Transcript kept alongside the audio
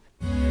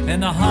In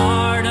the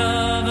heart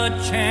of a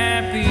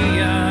champion,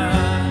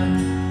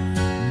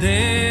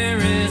 there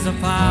is a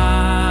fire,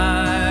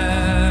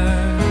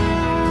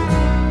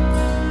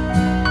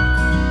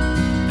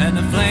 and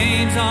the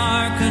flames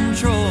are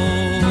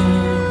controlled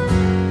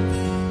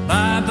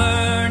by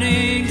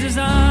burning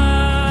desire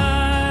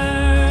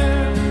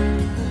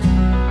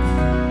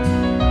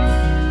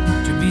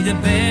to be the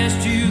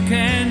best you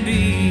can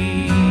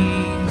be,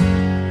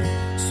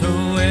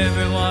 so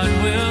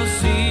everyone will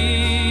see.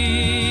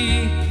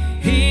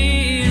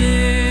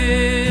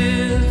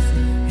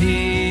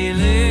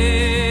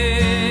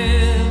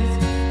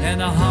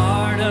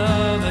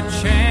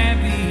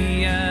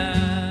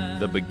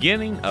 The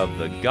beginning of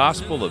the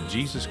gospel of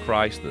Jesus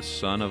Christ, the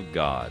Son of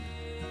God.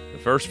 The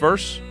first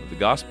verse of the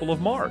Gospel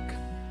of Mark.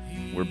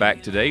 We're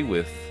back today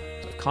with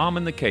Calm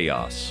in the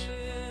Chaos.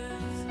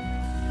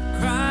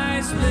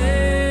 Christ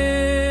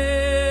lives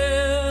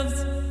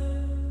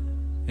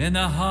in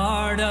the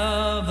heart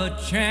of a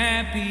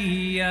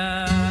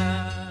champion.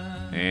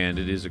 And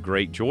it is a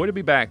great joy to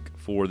be back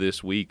for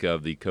this week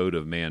of the Code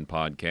of Man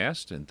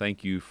podcast, and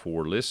thank you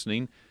for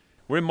listening.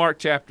 We're in Mark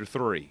chapter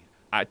 3.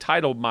 I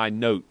titled my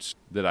notes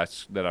that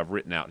I've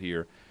written out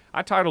here.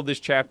 I titled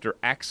this chapter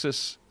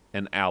Axis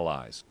and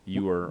Allies.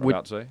 You were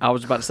about to say? I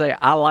was about to say,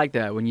 I like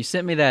that. When you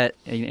sent me that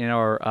in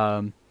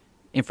our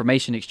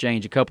information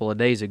exchange a couple of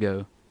days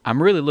ago,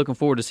 I'm really looking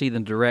forward to see the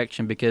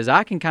direction, because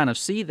I can kind of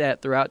see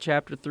that throughout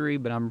chapter 3,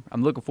 but I'm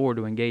looking forward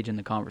to engaging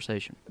the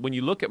conversation. When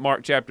you look at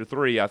Mark chapter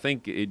 3, I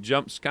think it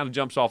kind of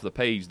jumps off the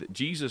page that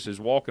Jesus is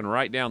walking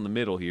right down the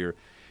middle here.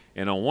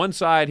 And on one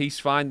side, he's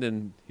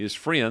finding his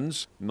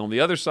friends, and on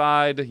the other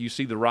side, you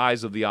see the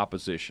rise of the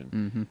opposition.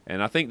 Mm-hmm.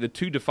 And I think the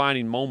two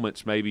defining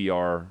moments maybe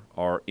are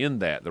in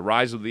that. The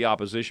rise of the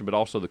opposition, but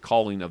also the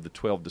calling of the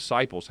 12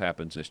 disciples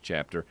happens in this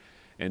chapter.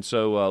 And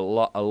so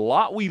a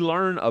lot we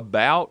learn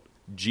about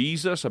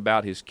Jesus,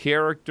 about his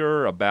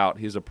character, about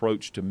his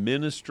approach to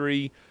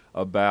ministry,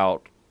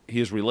 about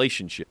his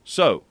relationship.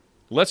 So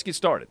let's get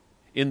started.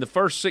 In the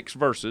first 6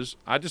 verses,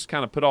 I just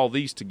kind of put all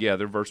these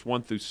together, verse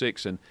 1 through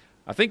 6, and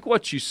I think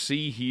what you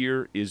see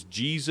here is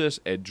Jesus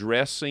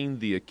addressing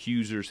the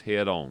accusers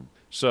head on.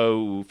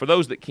 So for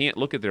those that can't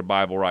look at their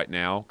Bible right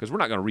now, because we're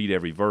not going to read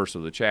every verse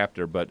of the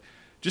chapter, but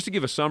just to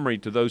give a summary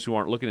to those who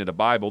aren't looking at a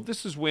Bible,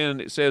 this is when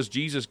it says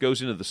Jesus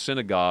goes into the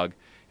synagogue,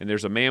 and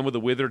there's a man with a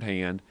withered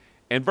hand.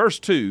 And verse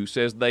 2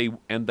 says, they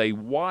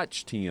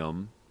watched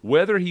him,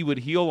 whether he would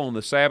heal on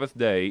the Sabbath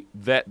day,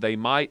 that they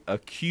might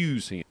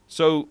accuse him.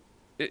 So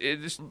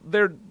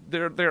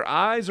their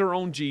eyes are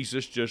on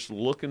Jesus, just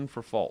looking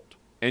for fault.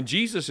 And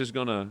Jesus is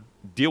going to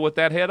deal with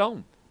that head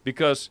on,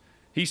 because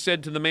he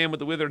said to the man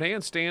with the withered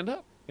hand, stand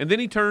up. And then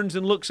he turns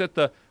and looks at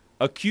the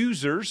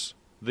accusers,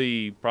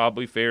 the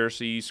probably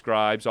Pharisees,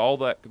 scribes, all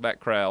that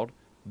crowd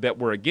that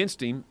were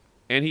against him,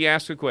 and he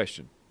asks a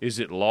question. Is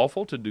it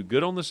lawful to do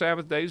good on the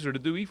Sabbath days or to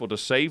do evil, to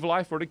save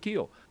life or to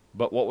kill?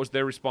 But what was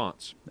their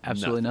response?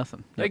 Absolutely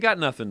nothing. They got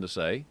nothing to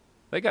say.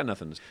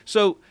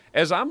 So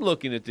as I'm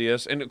looking at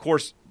this, and of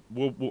course,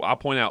 I'll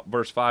point out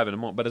verse 5 in a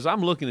moment, but as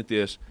I'm looking at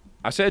this,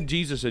 I said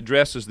Jesus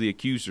addresses the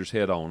accusers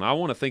head on. I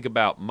want to think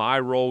about my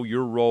role,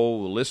 your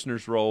role, the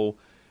listener's role.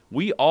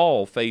 We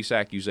all face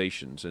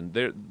accusations, and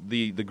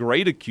the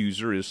great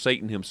accuser is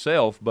Satan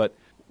himself, but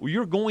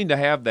you're going to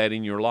have that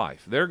in your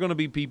life. There are going to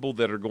be people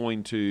that are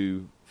going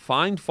to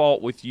find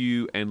fault with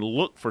you and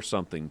look for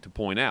something to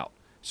point out.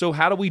 So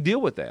how do we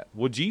deal with that?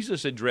 Well,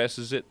 Jesus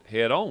addresses it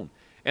head on.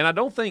 And I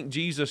don't think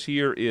Jesus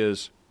here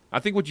I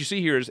think what you see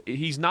here is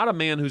he's not a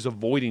man who's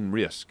avoiding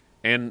risk.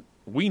 And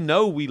we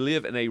know we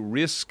live in a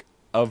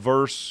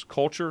risk-averse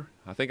culture.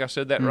 I think I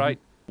said that right.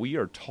 We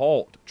are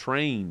taught,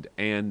 trained,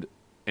 and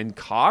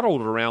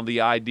coddled around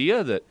the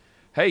idea that,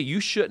 hey, you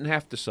shouldn't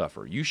have to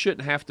suffer. You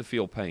shouldn't have to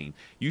feel pain.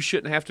 You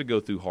shouldn't have to go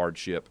through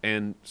hardship.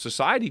 And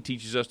society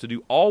teaches us to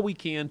do all we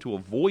can to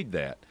avoid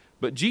that.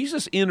 But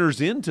Jesus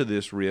enters into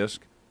this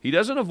risk. He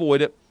doesn't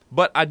avoid it,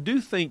 but I do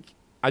think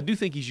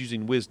he's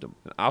using wisdom.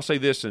 I'll say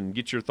this and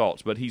get your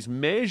thoughts, but he's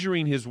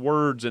measuring his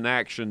words and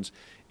actions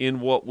in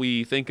what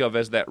we think of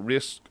as that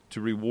risk to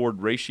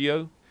reward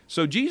ratio.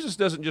 So Jesus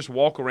doesn't just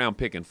walk around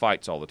picking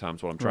fights all the time,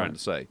 is what I'm trying to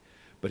say.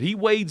 But he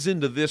wades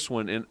into this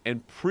one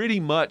and pretty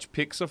much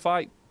picks a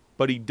fight,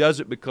 but he does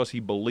it because he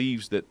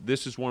believes that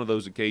this is one of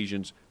those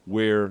occasions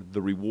where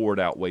the reward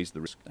outweighs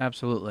the risk.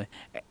 Absolutely.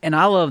 And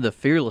I love the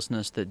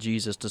fearlessness that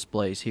Jesus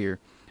displays here,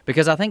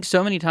 because I think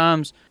so many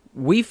times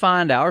we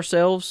find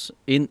ourselves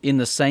in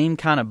the same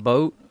kind of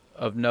boat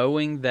of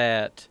knowing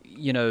that,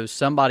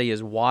 somebody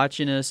is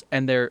watching us,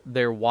 and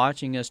they're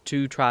watching us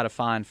to try to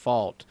find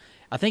fault.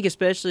 I think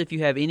especially if you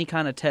have any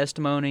kind of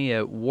testimony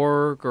at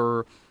work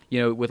or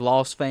with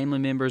lost family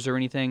members or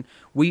anything,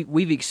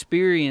 we've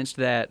experienced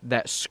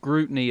that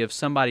scrutiny of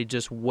somebody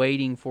just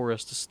waiting for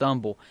us to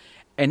stumble.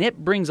 And it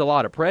brings a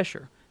lot of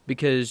pressure,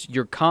 because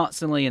you're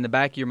constantly in the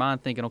back of your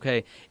mind thinking,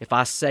 okay, if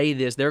I say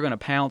this, they're going to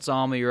pounce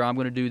on me, or I'm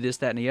going to do this,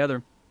 that, and the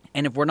other.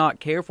 And if we're not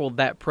careful,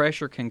 that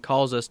pressure can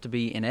cause us to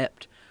be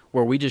inept.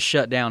 where we just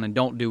shut down and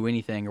don't do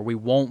anything, or we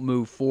won't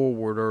move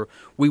forward, or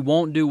we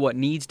won't do what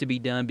needs to be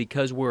done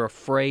because we're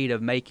afraid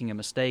of making a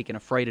mistake and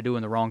afraid of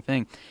doing the wrong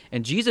thing.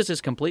 And Jesus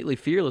is completely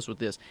fearless with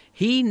this.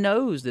 He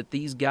knows that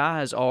these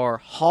guys are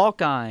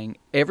hawk-eyeing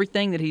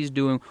everything that he's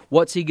doing.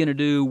 What's he going to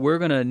do? We're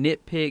going to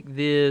nitpick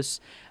this.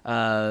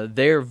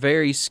 They're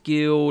very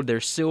skilled.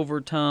 They're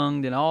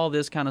silver-tongued and all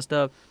this kind of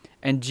stuff.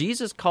 And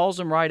Jesus calls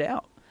them right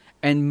out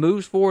and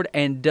moves forward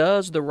and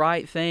does the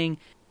right thing,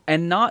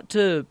 and not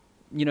to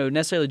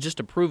necessarily just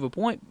to prove a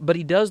point, but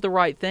he does the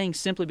right thing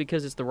simply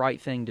because it's the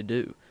right thing to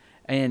do.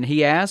 And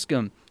he asked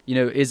him,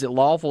 is it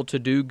lawful to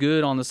do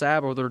good on the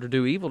Sabbath or to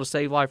do evil, to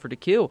save life or to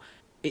kill?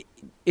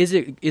 Is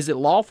it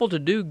lawful to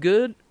do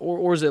good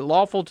or is it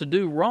lawful to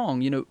do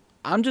wrong?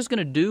 I'm just going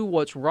to do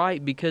what's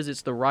right because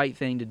it's the right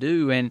thing to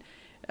do. And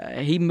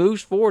he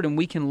moves forward, and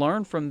we can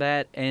learn from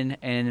that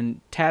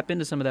and tap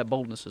into some of that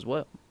boldness as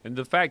well. And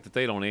the fact that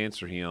they don't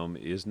answer him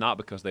is not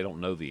because they don't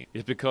know the answer.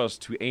 It's because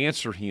to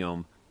answer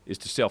him is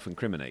to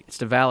self-incriminate. It's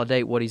to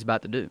validate what he's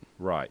about to do.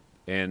 Right.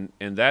 And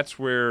that's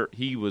where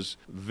he was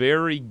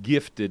very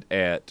gifted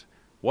at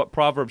what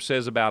Proverbs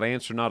says about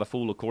answer not a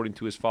fool according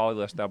to his folly,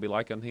 lest thou be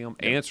like unto him.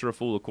 Yep. Answer a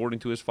fool according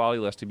to his folly,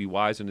 lest he be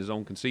wise in his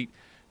own conceit.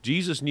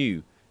 Jesus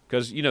knew,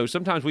 because,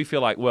 sometimes we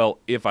feel like, well,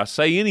 if I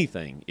say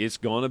anything, it's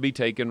going to be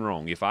taken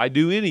wrong. If I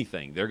do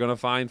anything, they're going to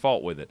find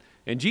fault with it.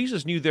 And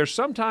Jesus knew there's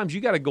sometimes you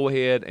got to go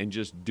ahead and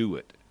just do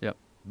it. Yep.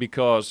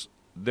 Because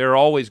there are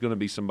always going to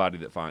be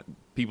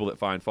people that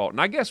find fault. And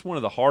I guess one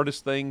of the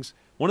hardest things,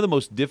 one of the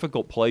most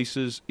difficult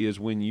places is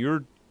when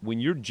you're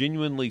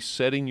genuinely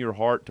setting your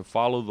heart to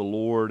follow the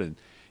Lord and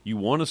you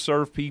want to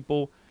serve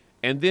people,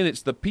 and then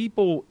it's the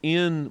people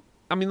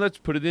let's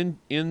put it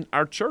in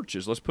our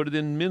churches, let's put it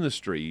in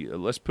ministry,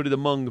 let's put it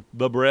among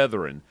the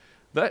brethren.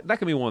 That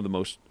can be one of the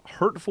most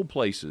hurtful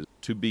places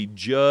to be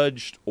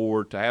judged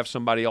or to have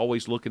somebody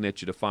always looking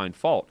at you to find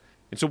fault.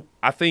 And so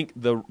I think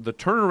the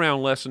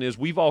turnaround lesson is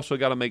we've also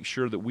got to make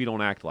sure that we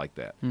don't act like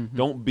that. Mm-hmm.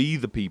 Don't be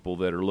the people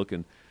that are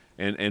looking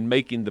and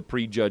making the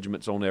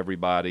prejudgments on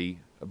everybody.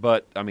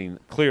 But,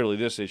 clearly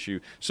this issue.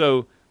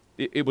 So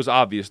it was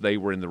obvious they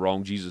were in the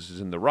wrong. Jesus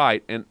is in the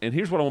right. And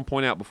here's what I want to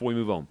point out before we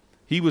move on.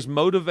 He was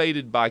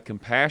motivated by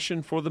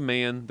compassion for the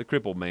man, the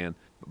crippled man.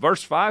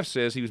 Verse 5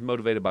 says he was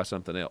motivated by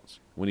something else.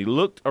 When he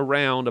looked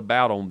around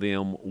about on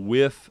them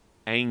with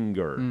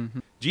anger. Mm-hmm.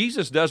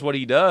 Jesus does what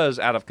he does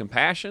out of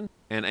compassion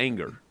and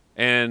anger.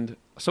 And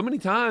so many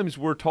times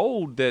we're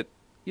told that,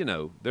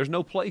 there's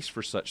no place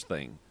for such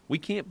thing. We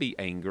can't be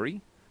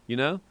angry,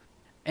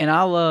 And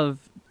I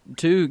love,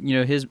 too,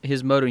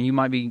 his motive, and you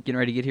might be getting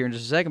ready to get here in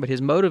just a second, but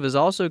his motive is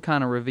also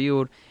kind of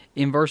revealed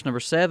in verse number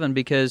 7,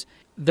 because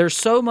there's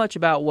so much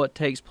about what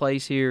takes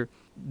place here.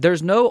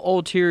 There's no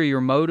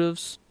ulterior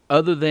motives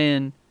other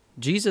than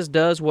Jesus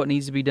does what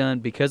needs to be done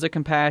because of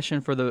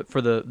compassion for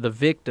the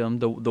victim,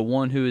 the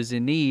one who is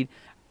in need,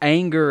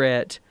 anger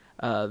at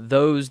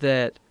those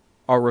that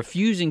are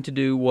refusing to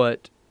do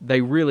what they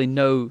really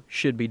know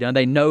should be done.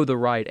 They know the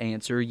right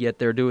answer, yet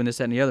they're doing this,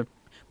 that, and the other.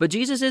 But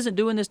Jesus isn't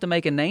doing this to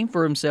make a name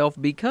for himself,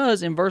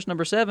 because in verse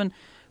number 7,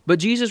 but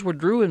Jesus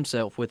withdrew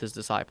himself with his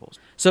disciples.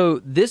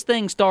 So this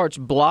thing starts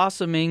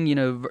blossoming.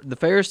 The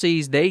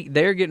Pharisees,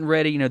 they're getting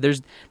ready.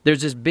 There's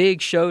this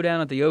big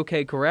showdown at the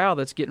OK Corral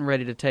that's getting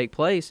ready to take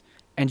place,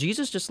 and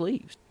Jesus just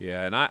leaves.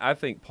 Yeah, and I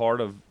think part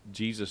of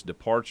Jesus'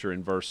 departure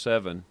in verse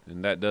 7,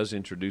 and that does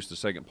introduce the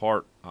second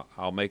part.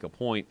 I'll make a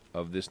point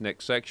of this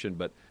next section,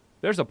 but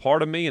there's a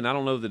part of me, and I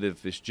don't know that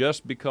if it's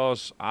just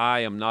because I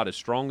am not as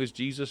strong as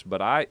Jesus,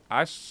 but I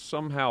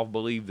somehow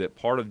believe that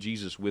part of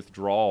Jesus'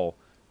 withdrawal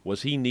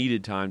was he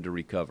needed time to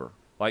recover.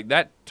 Like,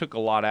 that took a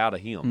lot out of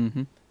him.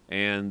 Mm-hmm.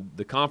 And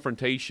the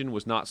confrontation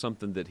was not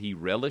something that he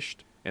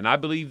relished. And I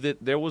believe that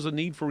there was a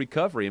need for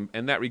recovery.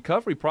 And that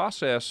recovery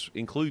process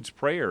includes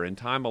prayer and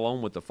time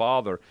alone with the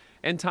Father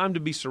and time to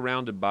be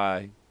surrounded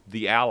by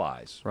the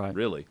allies, right.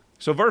 Really.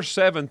 So verse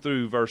 7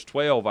 through verse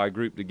 12 I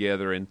grouped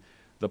together. And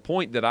the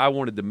point that I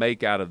wanted to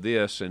make out of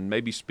this, and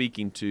maybe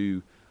speaking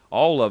to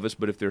all of us,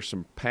 but if there's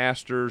some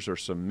pastors or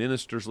some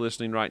ministers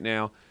listening right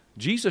now,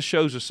 Jesus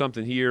shows us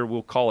something here.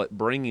 We'll call it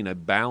bringing a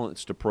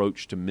balanced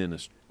approach to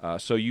ministry.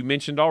 So you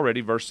mentioned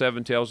already, verse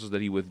 7 tells us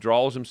that he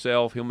withdraws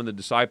himself. Him and the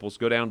disciples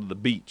go down to the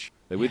beach.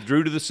 They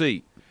withdrew to the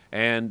sea.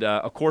 And,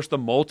 of course, the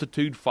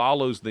multitude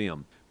follows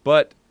them.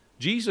 But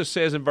Jesus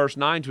says in verse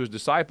 9 to his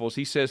disciples,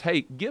 he says,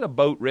 hey, get a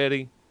boat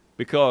ready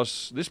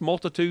because this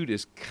multitude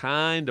is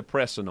kind of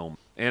pressing on me.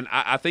 And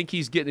I think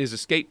he's getting his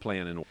escape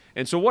plan in order.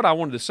 And so what I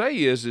wanted to say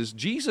is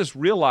Jesus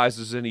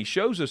realizes, and he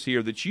shows us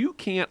here, that you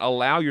can't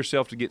allow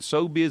yourself to get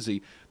so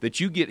busy that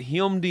you get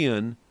hemmed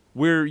in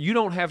where you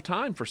don't have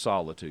time for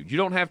solitude. You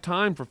don't have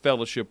time for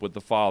fellowship with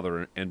the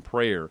Father and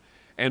prayer.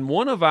 And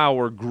one of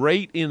our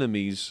great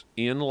enemies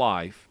in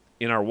life,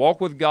 in our walk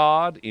with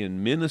God,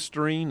 in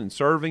ministering and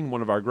serving,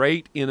 one of our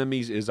great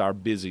enemies is our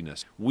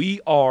busyness.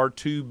 We are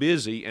too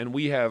busy, and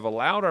we have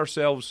allowed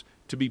ourselves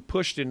to be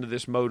pushed into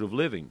this mode of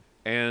living.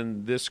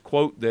 And this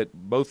quote that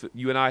both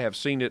you and I have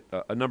seen it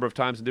a number of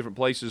times in different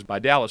places by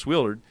Dallas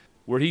Willard,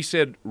 where he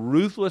said,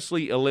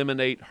 ruthlessly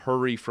eliminate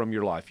hurry from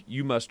your life.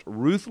 You must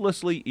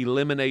ruthlessly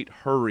eliminate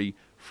hurry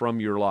from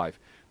your life.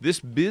 This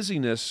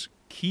busyness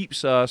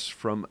keeps us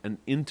from an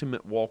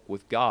intimate walk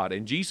with God.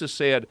 And Jesus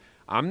said,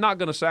 I'm not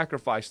going to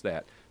sacrifice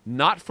that.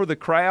 Not for the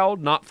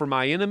crowd, not for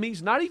my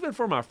enemies, not even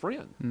for my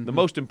friend. Mm-hmm. The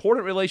most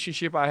important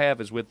relationship I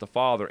have is with the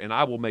Father, and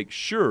I will make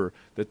sure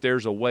that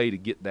there's a way to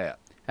get that.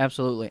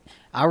 Absolutely.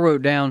 I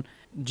wrote down,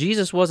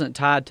 Jesus wasn't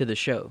tied to the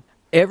show.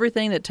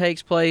 Everything that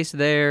takes place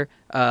there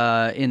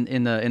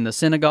in the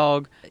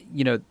synagogue,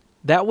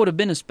 that would have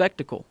been a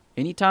spectacle.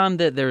 Anytime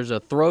that there's a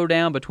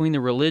throwdown between the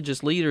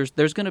religious leaders,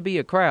 there's going to be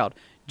a crowd.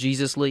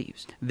 Jesus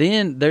leaves.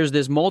 Then there's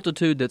this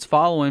multitude that's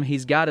following him.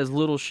 He's got his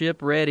little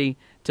ship ready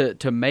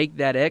to make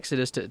that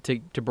exodus,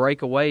 to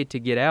break away, to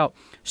get out.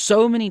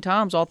 So many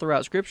times all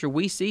throughout Scripture,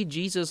 we see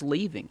Jesus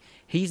leaving.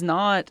 He's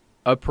not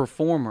a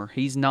performer.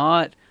 He's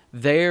not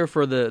there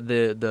for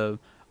the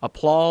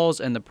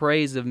applause and the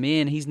praise of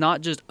men. He's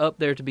not just up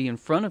there to be in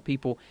front of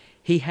people.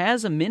 He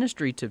has a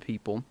ministry to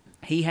people.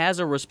 He has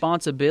a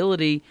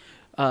responsibility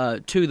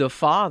to the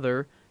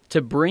Father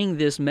to bring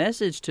this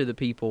message to the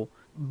people.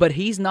 But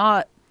he's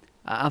not,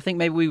 I think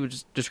maybe we would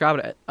just describe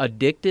it,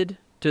 addicted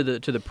to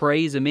the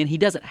praise of men. He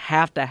doesn't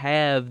have to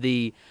have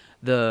the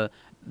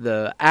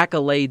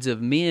accolades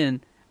of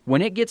men.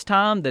 When it gets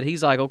time that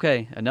he's like,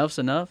 okay, enough's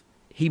enough,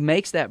 he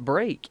makes that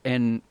break,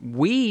 and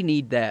we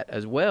need that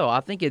as well. I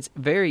think it's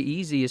very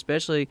easy,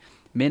 especially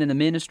men in the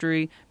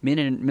ministry, men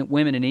and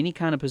women in any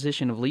kind of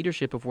position of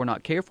leadership, if we're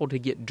not careful, to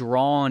get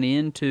drawn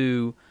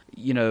into,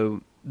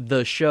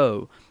 the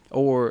show,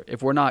 or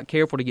if we're not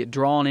careful to get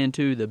drawn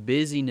into the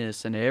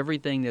busyness and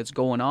everything that's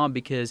going on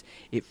because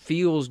it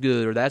feels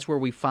good, or that's where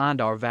we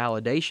find our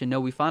validation. No,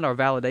 we find our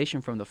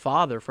validation from the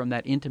Father, from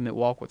that intimate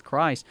walk with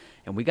Christ,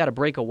 and we got to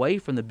break away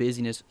from the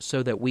busyness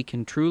so that we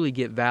can truly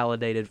get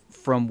validated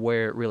from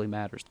where it really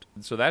matters.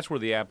 So that's where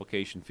the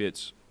application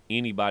fits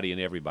anybody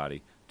and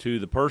everybody. To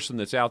the person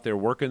that's out there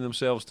working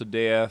themselves to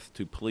death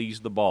to please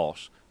the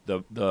boss,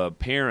 the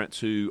parents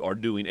who are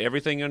doing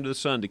everything under the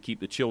sun to keep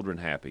the children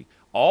happy.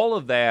 All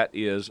of that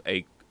is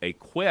a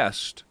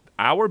quest.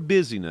 Our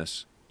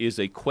busyness is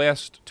a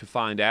quest to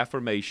find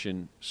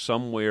affirmation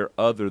somewhere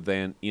other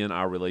than in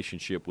our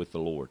relationship with the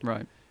Lord.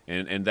 Right.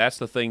 And that's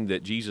the thing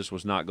that Jesus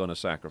was not going to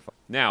sacrifice.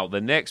 Now,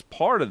 the next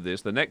part of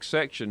this, the next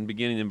section,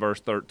 beginning in verse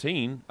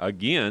 13,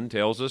 again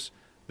tells us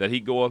that he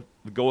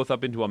goeth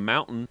up into a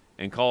mountain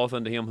and calleth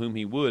unto him whom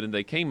he would, and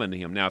they came unto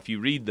him. Now, if you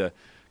read the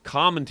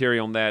commentary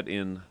on that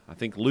in, I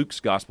think, Luke's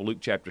Gospel, Luke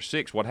chapter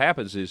 6, what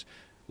happens is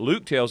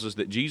Luke tells us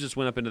that Jesus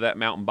went up into that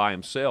mountain by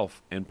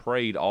himself and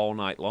prayed all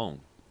night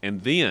long.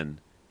 And then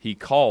he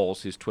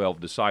calls his 12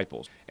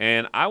 disciples.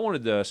 And I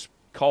wanted to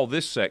call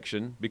this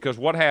section because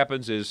what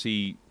happens is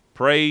he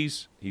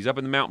prays, he's up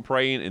in the mountain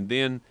praying, and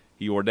then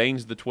he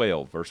ordains the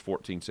 12, verse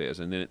 14 says,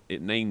 and then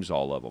it names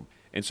all of them.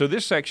 And so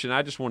this section,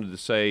 I just wanted to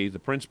say, the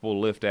principle to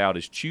lift out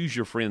is choose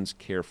your friends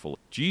carefully.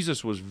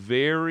 Jesus was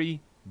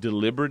very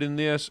deliberate in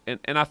this, and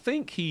I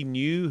think he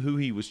knew who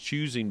he was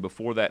choosing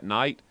before that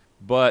night,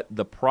 but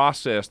the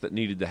process that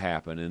needed to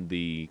happen and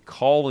the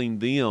calling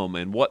them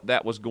and what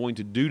that was going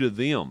to do to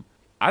them,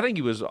 I think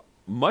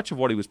much of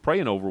what he was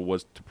praying over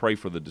was to pray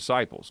for the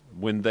disciples.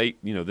 When they,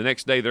 the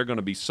next day they're going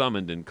to be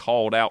summoned and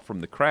called out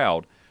from the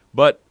crowd.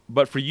 But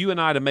for you and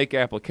I to make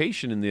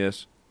application in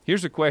this,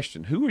 here's the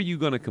question. Who are you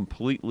going to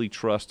completely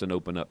trust and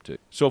open up to?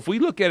 So if we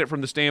look at it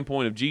from the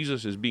standpoint of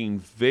Jesus as being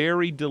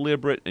very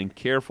deliberate and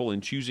careful in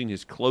choosing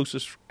his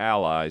closest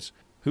allies,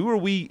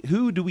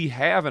 who do we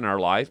have in our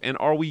life, and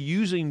are we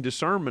using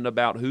discernment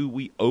about who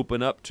we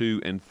open up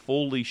to and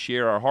fully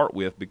share our heart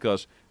with?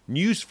 Because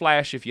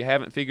newsflash, if you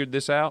haven't figured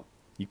this out,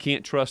 you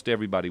can't trust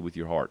everybody with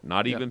your heart,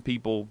 not even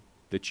people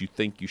that you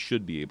think you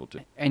should be able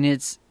to. And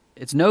it's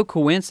no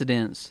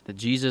coincidence that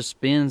Jesus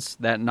spends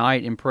that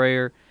night in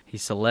prayer. He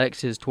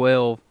selects his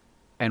 12,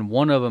 and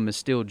one of them is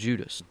still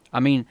Judas. I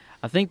mean,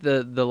 I think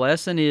the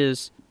lesson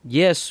is,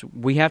 yes,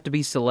 we have to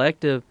be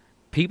selective.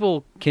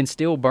 People can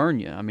still burn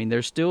you. I mean,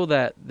 there's still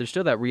that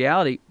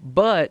reality,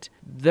 but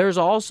there's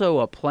also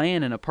a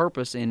plan and a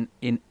purpose in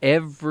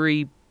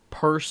every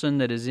person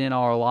that is in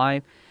our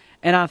life.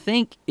 And I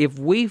think if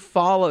we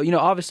follow,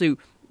 obviously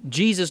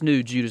Jesus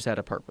knew Judas had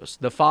a purpose.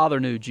 The Father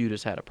knew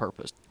Judas had a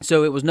purpose.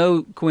 So it was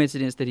no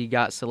coincidence that he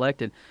got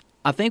selected.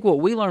 I think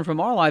what we learn from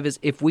our life is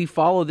if we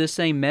follow this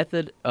same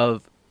method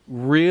of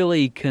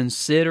really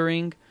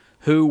considering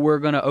who we're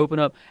going to open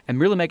up and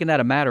really making that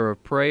a matter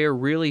of prayer,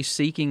 really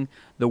seeking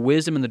the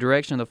wisdom and the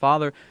direction of the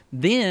Father,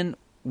 then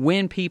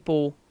when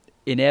people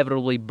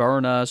inevitably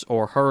burn us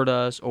or hurt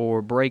us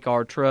or break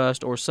our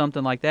trust or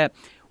something like that,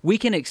 we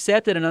can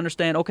accept it and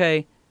understand,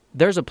 okay,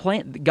 there's a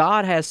plan.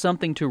 God has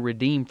something to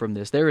redeem from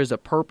this. There is a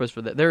purpose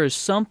for that. There is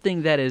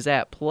something that is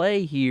at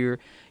play here.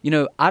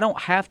 I don't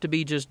have to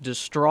be just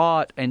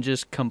distraught and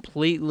just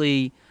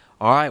completely,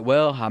 all right,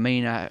 well, I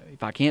mean,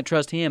 if I can't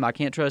trust him, I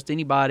can't trust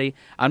anybody.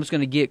 I'm just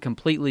going to get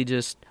completely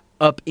just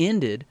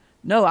upended.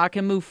 No, I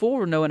can move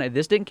forward knowing that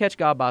this didn't catch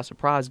God by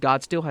surprise.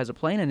 God still has a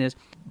plan in this.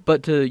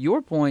 But to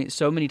your point,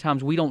 so many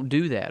times we don't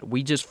do that.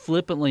 We just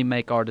flippantly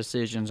make our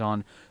decisions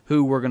on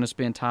who we're going to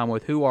spend time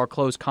with, who our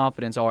close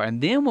confidants are.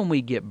 And then when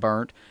we get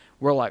burnt,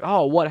 we're like,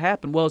 oh, what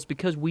happened? Well, it's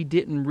because we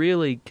didn't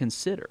really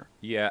consider.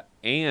 Yeah,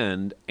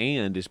 and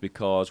it's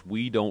because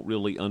we don't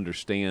really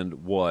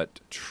understand what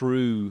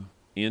true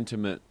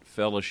intimate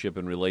fellowship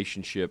and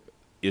relationship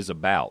is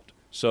about.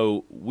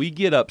 So we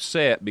get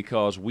upset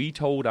because we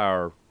told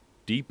our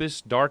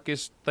deepest,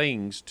 darkest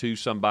things to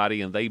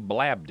somebody and they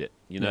blabbed it,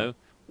 you know?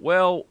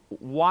 Well,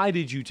 why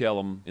did you tell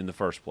them in the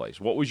first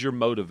place? What was your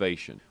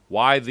motivation?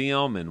 Why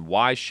them and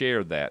why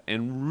share that?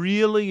 And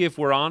really, if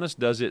we're honest,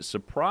 does it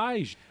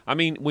surprise you? I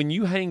mean, when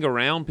you hang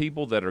around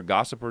people that are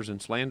gossipers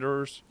and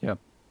slanderers, Yeah.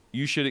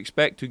 you should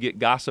expect to get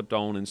gossiped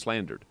on and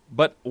slandered.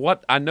 But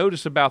what I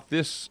notice about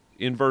this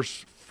in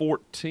verse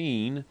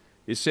 14,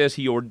 it says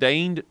he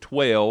ordained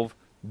 12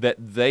 that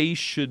they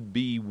should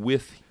be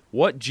with him.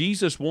 What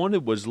Jesus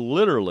wanted was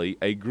literally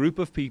a group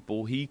of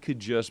people he could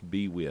just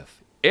be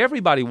with.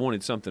 Everybody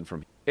wanted something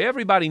from him.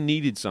 Everybody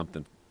needed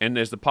something. And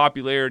as the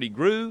popularity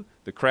grew,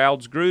 the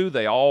crowds grew,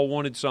 they all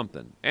wanted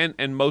something.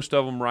 And most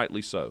of them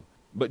rightly so.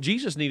 But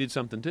Jesus needed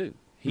something too.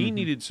 He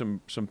needed some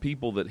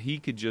people that he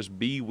could just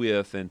be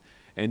with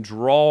and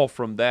draw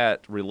from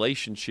that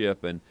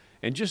relationship and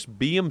just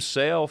be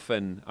himself.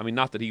 And I mean,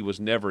 not that he was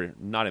never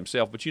not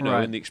himself, but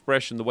Right. in the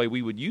expression, the way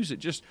we would use it,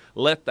 just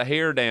let the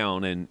hair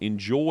down and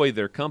enjoy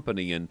their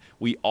company. And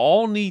we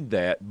all need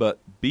that, but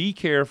be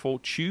careful,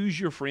 choose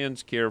your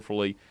friends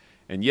carefully.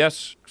 And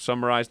yes,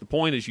 summarize the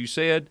point, as you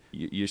said,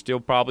 you're still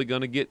probably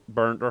going to get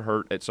burnt or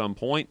hurt at some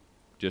point.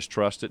 Just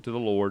trust it to the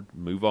Lord,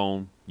 move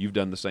on. You've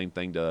done the same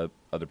thing to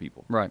other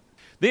people. Right.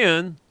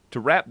 Then, to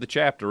wrap the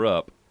chapter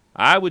up,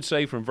 I would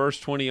say from verse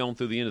 20 on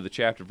through the end of the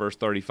chapter, verse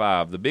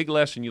 35, the big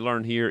lesson you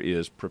learn here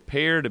is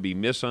prepare to be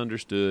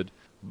misunderstood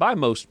by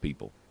most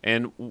people.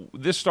 And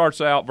this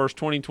starts out, verse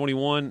 20 and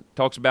 21,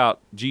 talks about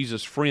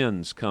Jesus'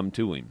 friends come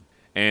to him.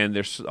 And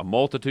there's a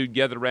multitude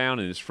gathered around,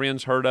 and his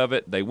friends heard of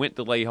it. They went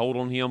to lay hold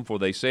on him, for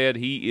they said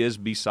he is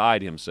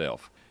beside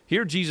himself.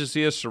 Here Jesus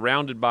is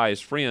surrounded by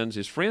his friends.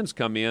 His friends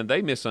come in.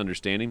 They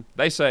misunderstand him.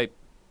 They say,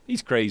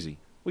 he's crazy.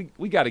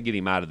 We got to get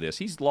him out of this.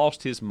 He's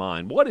lost his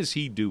mind. What is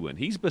he doing?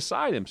 He's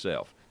beside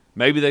himself.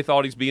 Maybe they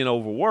thought he's being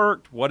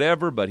overworked,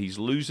 whatever, but he's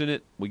losing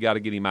it. We got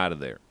to get him out of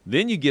there.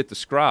 Then you get the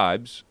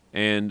scribes,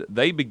 and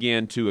they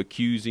begin to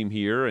accuse him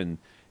here, and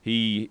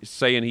he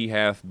saying he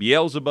hath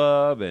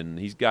Beelzebub, and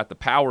he's got the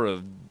power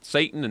of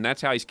Satan, and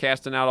that's how he's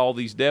casting out all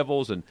these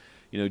devils. And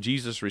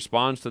Jesus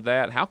responds to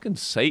that. How can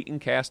Satan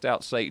cast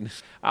out Satan?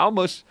 I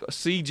almost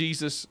see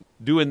Jesus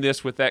doing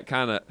this with that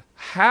kind of,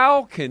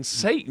 how can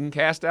Satan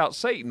cast out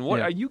Satan? What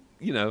are you,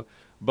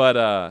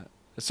 But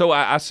so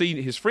I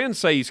see his friends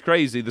say he's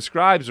crazy. The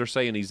scribes are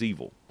saying he's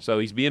evil. So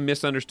he's being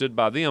misunderstood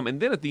by them. And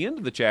then at the end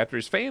of the chapter,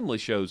 his family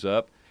shows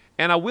up.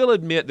 And I will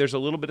admit there's a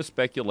little bit of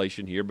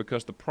speculation here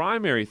because the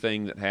primary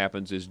thing that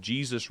happens is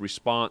Jesus'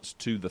 response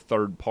to the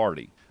third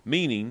party,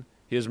 meaning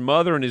his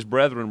mother and his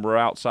brethren were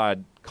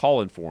outside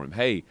calling for him.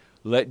 Hey,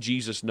 let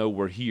Jesus know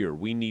we're here.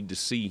 We need to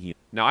see him.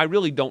 Now, I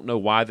really don't know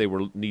why they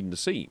were needing to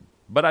see him,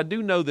 but I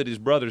do know that his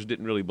brothers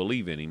didn't really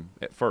believe in him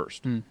at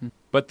first. Mm-hmm.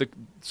 But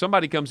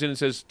somebody comes in and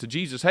says to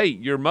Jesus, hey,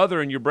 your mother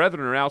and your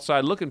brethren are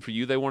outside looking for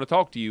you. They want to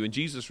talk to you. And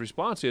Jesus'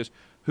 response is,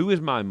 who is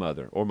my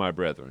mother or my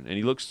brethren? And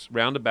he looks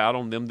round about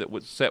on them that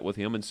was set with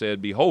him and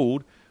said,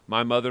 behold,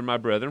 my mother and my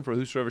brethren, for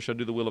whosoever shall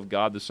do the will of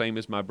God, the same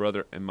is my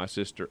brother and my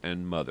sister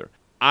and mother.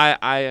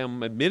 I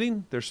am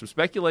admitting there's some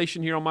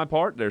speculation here on my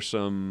part. There's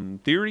some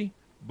theory.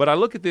 But I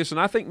look at this, and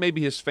I think maybe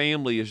his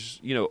family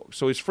is,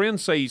 so his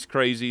friends say he's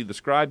crazy, the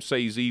scribes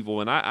say he's evil,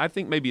 and I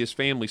think maybe his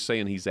family's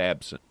saying he's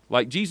absent.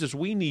 Like, Jesus,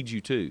 we need you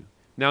too.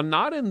 Now,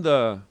 not in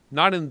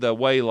the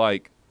way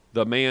like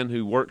the man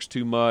who works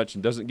too much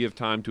and doesn't give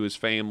time to his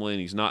family,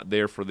 and he's not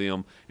there for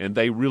them, and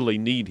they really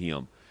need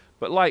him.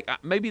 But like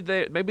maybe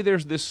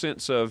there's this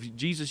sense of,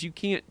 Jesus, you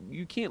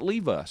can't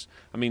leave us.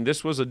 I mean,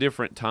 this was a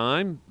different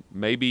time.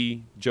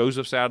 Maybe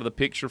Joseph's out of the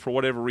picture for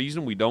whatever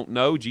reason. We don't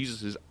know.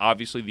 Jesus is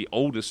obviously the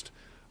oldest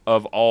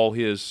of all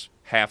his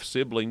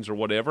half-siblings or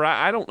whatever.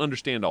 I don't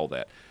understand all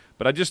that.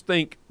 But I just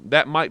think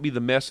that might be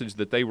the message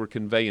that they were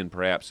conveying,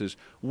 perhaps, is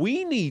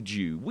we need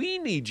you. We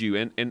need you.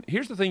 And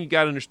here's the thing you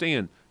got to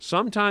understand.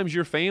 Sometimes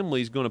your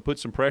family is going to put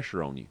some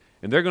pressure on you.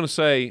 And they're going to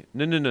say,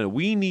 no,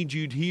 we need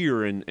you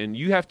here, and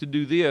you have to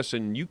do this,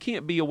 and you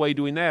can't be away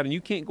doing that, and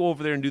you can't go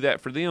over there and do that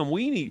for them.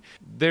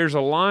 There's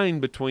a line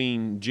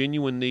between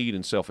genuine need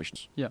and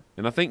selfishness. Yeah.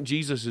 And I think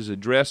Jesus is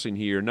addressing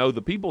here, no,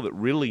 the people that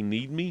really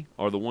need me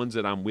are the ones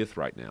that I'm with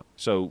right now.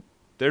 So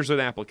there's an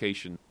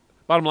application.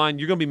 Bottom line,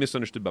 you're going to be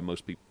misunderstood by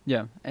most people.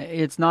 Yeah.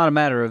 It's not a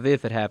matter of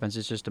if it happens,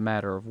 it's just a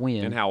matter of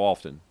when. And how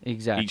often.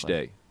 Exactly. Each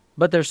day.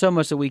 But there's so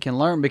much that we can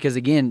learn because,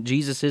 again,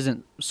 Jesus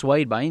isn't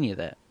swayed by any of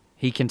that.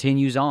 He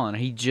continues on.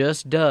 He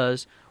just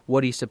does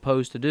what he's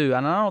supposed to do.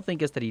 And I don't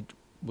think it's that he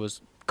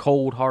was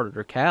cold-hearted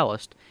or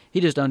calloused. He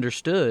just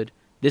understood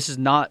this is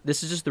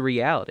just the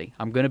reality.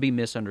 I'm going to be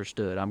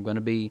misunderstood. I'm going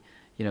to be,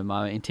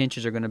 my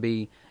intentions are going to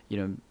be,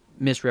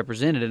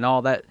 misrepresented and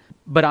all that.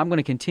 But I'm going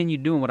to continue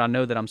doing what I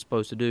know that I'm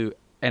supposed to do,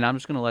 and I'm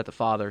just going to let the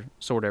Father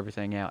sort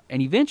everything out.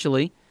 And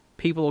eventually,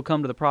 people will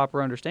come to the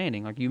proper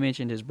understanding. Like you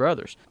mentioned, his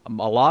brothers. A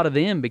lot of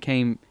them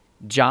became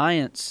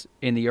giants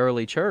in the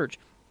early church.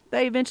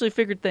 They eventually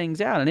figured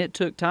things out, and it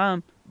took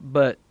time.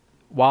 But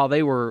while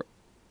they were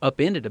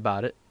upended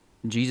about it,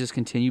 Jesus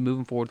continued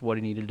moving forward with what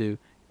he needed to do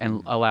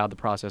and allowed the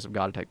process of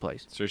God to take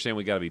place. So you're saying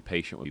we got to be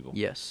patient with people.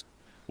 Yes.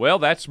 Well,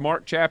 that's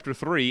Mark chapter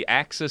 3,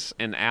 Axis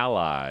and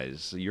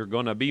Allies. You're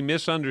going to be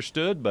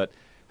misunderstood, but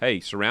hey,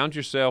 surround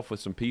yourself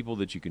with some people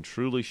that you can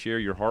truly share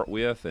your heart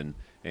with, and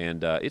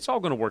it's all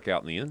going to work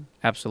out in the end.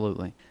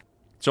 Absolutely.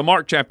 So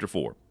Mark chapter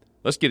 4,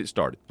 let's get it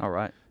started. All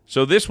right.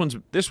 So this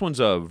one's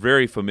a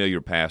very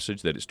familiar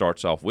passage that it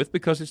starts off with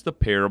because it's the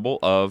parable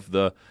of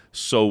the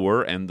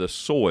sower and the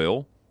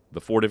soil,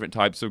 the 4 different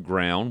types of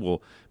ground.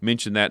 We'll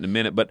mention that in a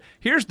minute. But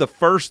here's the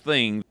first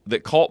thing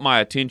that caught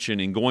my attention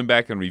in going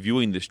back and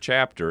reviewing this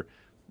chapter.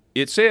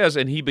 It says,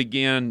 "And he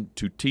began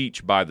to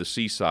teach by the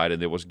seaside,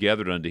 and there was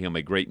gathered unto him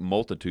a great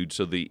multitude,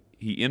 so that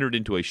he entered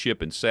into a ship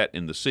and sat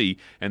in the sea,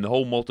 and the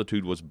whole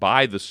multitude was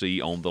by the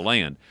sea on the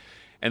land."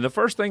 And the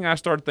first thing I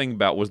started thinking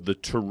about was the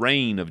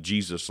terrain of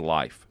Jesus'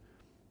 life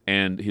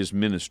and his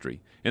ministry.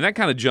 And that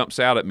kind of jumps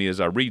out at me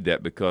as I read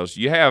that, because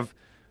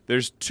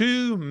there's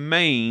 2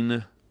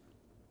 main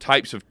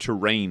types of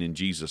terrain in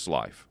Jesus'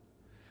 life.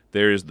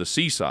 There is the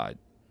seaside,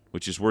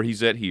 which is where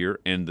he's at here,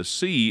 and the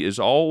sea is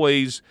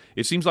always,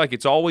 it seems like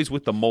it's always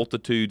with the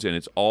multitudes, and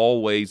it's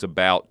always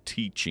about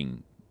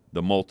teaching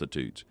the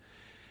multitudes.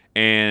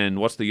 And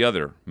what's the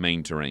other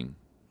main terrain?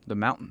 The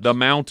mountains. The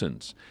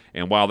mountains.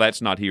 And while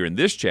that's not here in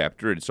this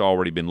chapter, it's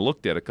already been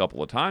looked at a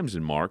couple of times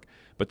in Mark,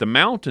 but the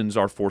mountains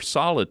are for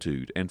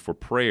solitude and for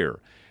prayer.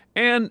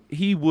 And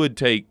he would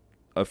take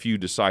a few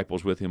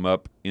disciples with him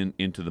up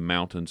into the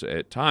mountains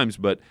at times,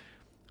 but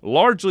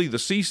largely the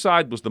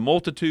seaside was the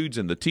multitudes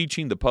and the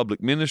teaching, the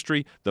public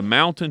ministry. The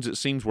mountains, it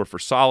seems, were for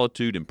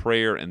solitude and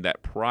prayer and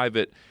that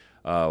private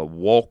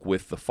walk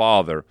with the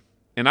Father.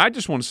 And I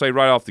just want to say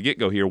right off the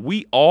get-go here,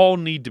 we all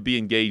need to be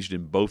engaged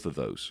in both of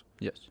those.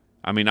 Yes.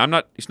 I mean,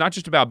 it's not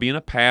just about being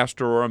a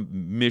pastor or a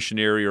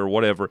missionary or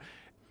whatever.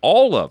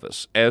 All of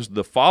us, as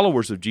the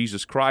followers of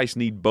Jesus Christ,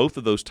 need both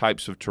of those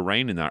types of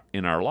terrain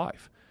in our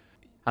life.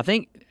 I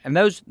think, and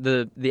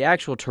the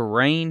actual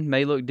terrain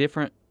may look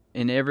different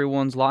in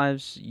everyone's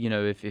lives. You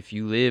know, if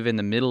you live in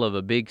the middle of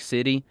a big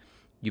city,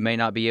 you may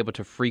not be able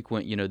to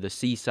frequent, the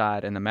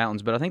seaside and the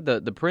mountains. But I think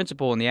the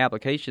principle and the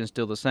application is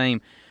still the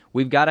same.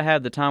 We've got to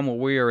have the time where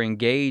we are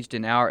engaged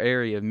in our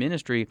area of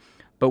ministry,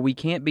 but we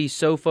can't be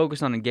so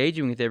focused on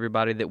engaging with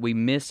everybody that we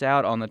miss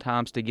out on the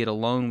times to get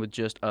alone with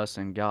just us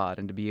and God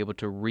and to be able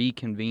to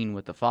reconvene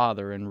with the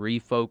Father and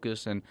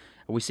refocus. And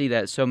we see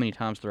that so many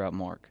times throughout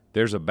Mark.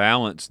 There's a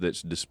balance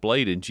that's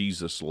displayed in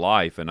Jesus'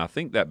 life, and I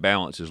think that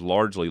balance is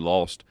largely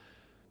lost.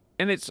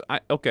 And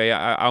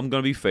I'm going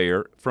to be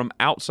fair. From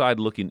outside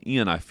looking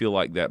in, I feel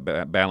like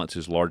that balance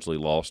is largely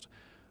lost.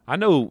 I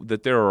know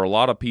that there are a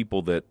lot of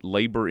people that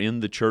labor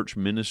in the church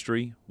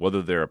ministry,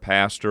 whether they're a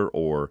pastor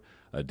or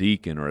a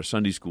deacon or a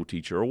Sunday school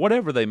teacher or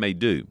whatever they may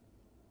do.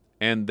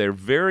 And they're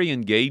very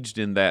engaged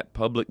in that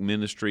public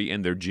ministry,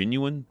 and they're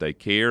genuine. They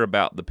care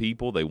about the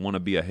people. They want to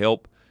be a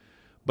help.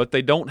 But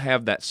they don't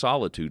have that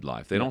solitude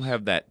life. They don't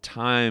have that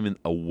time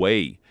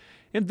away.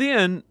 And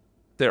then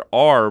there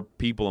are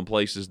people and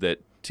places that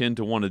tend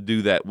to want to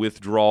do that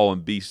withdrawal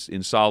and be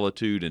in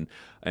solitude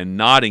and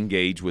not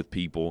engage with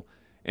people.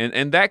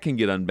 And that can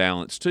get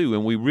unbalanced too.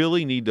 And we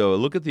really need to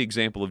look at the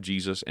example of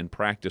Jesus and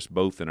practice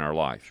both in our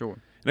life. Sure.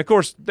 And of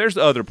course, there's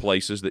other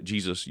places that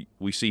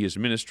we see his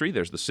ministry.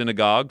 There's the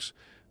synagogues,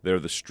 there are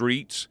the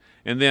streets,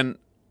 and then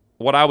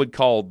what I would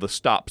call the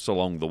stops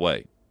along the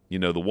way.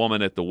 The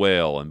woman at the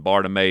well and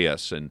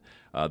Bartimaeus and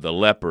the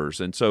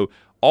lepers. And so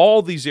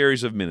all these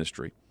areas of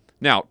ministry.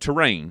 Now,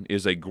 terrain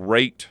is a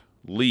great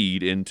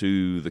lead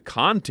into the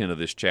content of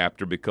this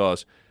chapter,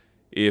 because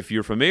if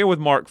you're familiar with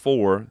Mark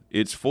 4,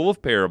 it's full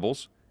of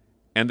parables,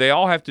 and they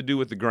all have to do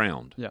with the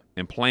ground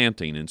and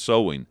planting and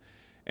sowing.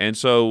 And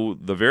so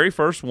the very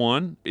first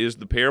one is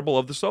the parable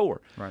of the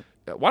sower. Right.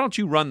 Why don't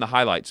you run the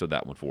highlights of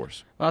that one for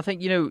us? Well, I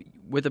think,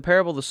 with the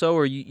parable of the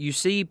sower, you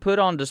see put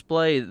on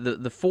display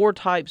the 4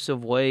 types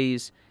of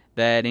ways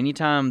that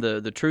anytime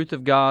the truth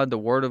of God, the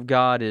Word of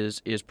God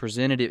is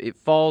presented, it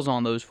falls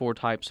on those 4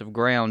 types of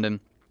ground. And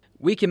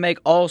we can make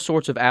all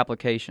sorts of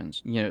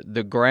applications.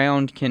 The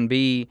ground can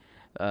be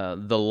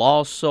the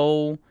lost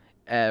soul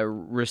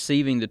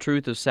receiving the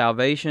truth of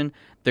salvation.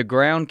 The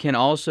ground can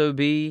also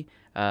be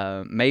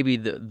maybe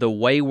the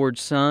wayward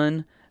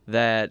son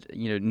that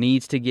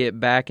needs to get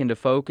back into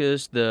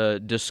focus,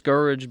 the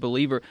discouraged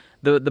believer.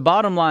 The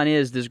bottom line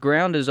is this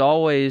ground is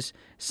always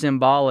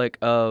symbolic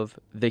of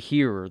the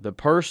hearer, the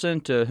person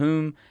to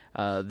whom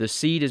the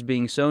seed is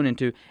being sown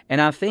into.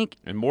 And I think,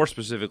 and more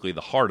specifically,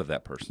 the heart of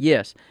that person.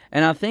 Yes,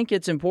 and I think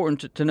it's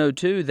important to know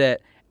too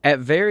that at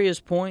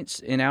various points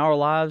in our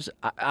lives,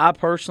 I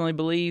personally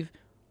believe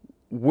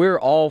we're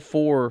all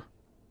for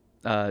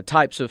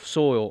types of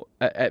soil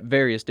at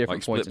various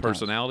different Like points split in time.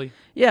 personality?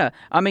 Yeah,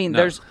 I mean, No.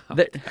 there's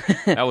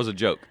That was a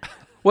joke.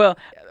 well,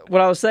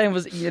 what I was saying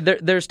was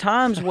there's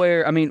times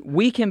where, I mean,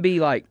 we can be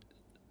like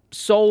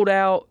sold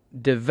out,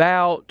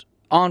 devout,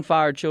 on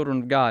fire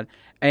children of God,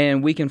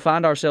 and we can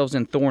find ourselves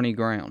in thorny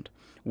ground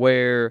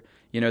where,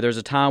 there's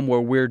a time where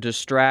we're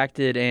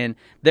distracted and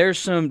there's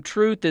some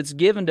truth that's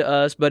given to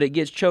us, but it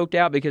gets choked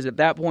out because at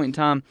that point in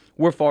time,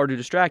 we're far too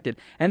distracted.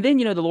 And then,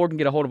 the Lord can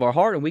get a hold of our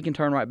heart and we can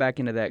turn right back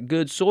into that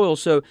good soil.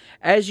 So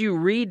as you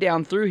read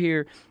down through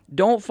here,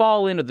 don't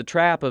fall into the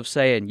trap of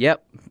saying,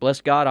 yep,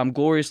 bless God, I'm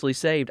gloriously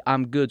saved,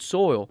 I'm good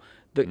soil.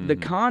 The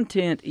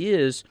content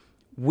is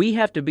we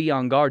have to be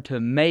on guard to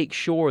make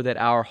sure that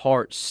our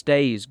heart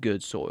stays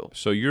good soil.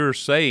 So you're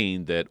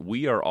saying that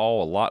we are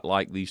all a lot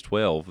like these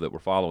 12 that were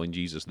following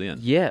Jesus then?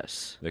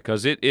 Yes.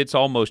 Because it's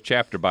almost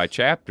chapter by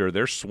chapter.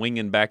 They're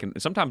swinging back,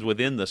 and sometimes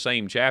within the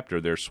same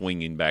chapter, they're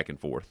swinging back and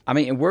forth. I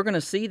mean, and we're going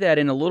to see that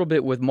in a little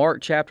bit with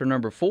Mark chapter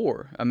number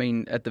 4. I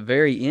mean, at the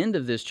very end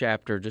of this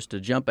chapter, just to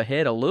jump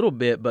ahead a little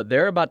bit, but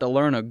they're about to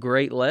learn a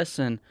great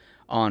lesson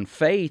on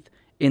faith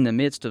in the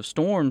midst of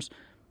storms,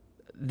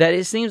 that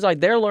it seems like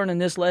they're learning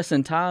this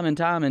lesson time and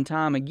time and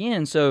time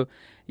again. So,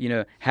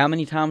 how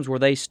many times were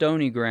they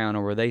stony ground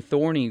or were they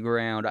thorny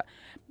ground?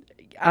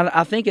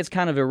 I think it's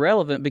kind of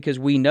irrelevant because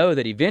we know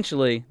that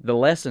eventually the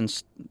lesson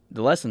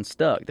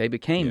stuck. They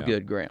became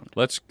good ground.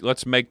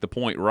 Let's make the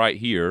point right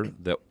here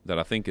that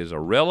I think is a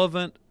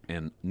relevant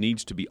and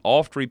needs to be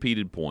oft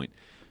repeated point.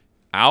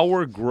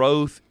 Our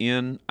growth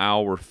in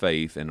our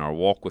faith and our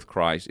walk with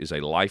Christ is a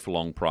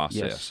lifelong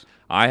process. Yes.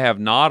 I have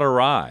not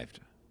arrived.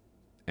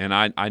 And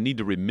I need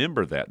to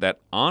remember that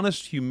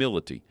honest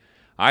humility.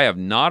 I have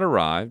not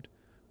arrived,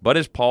 but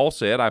as Paul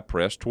said, I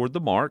press toward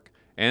the mark,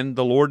 and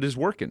the Lord is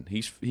working.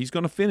 He's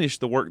going to finish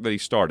the work that he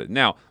started.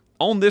 Now,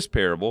 on this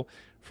parable,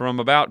 from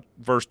about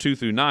verse 2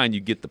 through 9,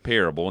 you get the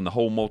parable, and the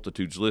whole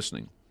multitude's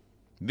listening.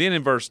 Then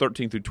in verse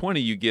 13 through 20,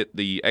 you get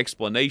the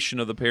explanation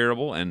of the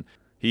parable, and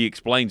he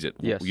explains it.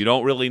 Yes. You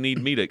don't really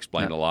need me to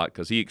explain a lot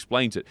because he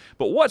explains it.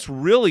 But what's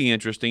really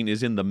interesting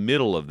is in the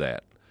middle of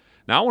that.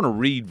 Now, I want to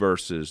read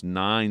verses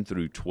 9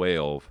 through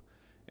 12,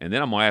 and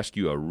then I'm going to ask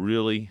you a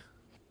really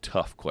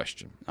tough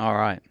question. All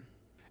right.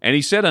 And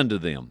he said unto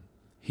them,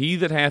 He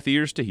that hath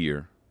ears to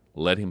hear,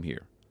 let him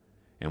hear.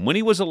 And when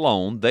he was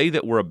alone, they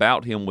that were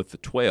about him with the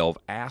 12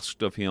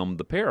 asked of him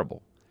the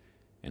parable.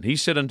 And he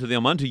said unto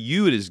them, Unto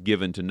you it is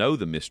given to know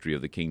the mystery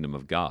of the kingdom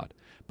of God.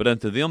 But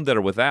unto them that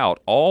are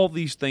without, all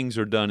these things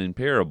are done in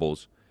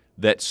parables,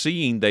 that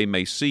seeing they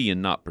may see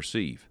and not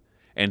perceive,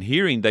 and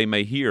hearing they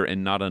may hear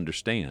and not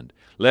understand,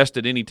 lest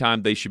at any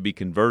time they should be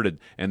converted,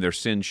 and their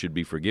sins should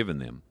be forgiven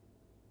them.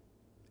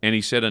 And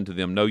he said unto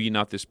them, Know ye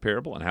not this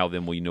parable? And how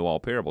then will ye know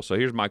all parables? So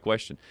here's my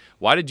question.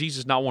 Why did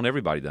Jesus not want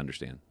everybody to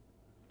understand?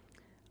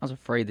 I was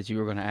afraid that you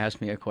were going to ask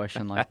me a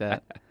question like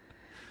that.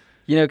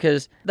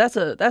 Because that's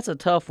a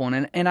tough one,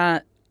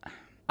 and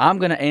I'm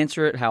going to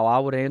answer it how I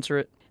would answer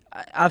it.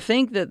 I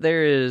think that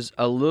there is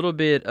a little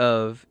bit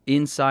of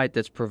insight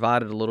that's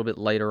provided a little bit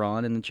later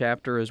on in the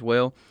chapter as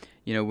well.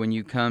 When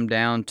you come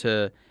down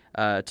to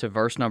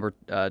verse number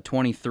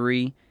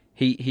 23,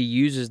 he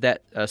uses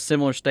that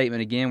similar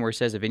statement again where he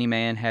says, If any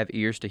man have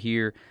ears to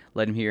hear,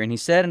 let him hear. And he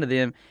said unto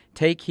them,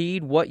 Take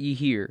heed what ye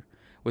hear.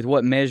 With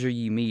what measure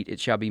ye meet, it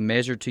shall be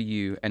measured to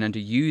you, and unto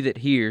you that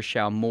hear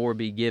shall more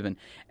be given.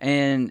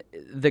 And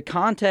the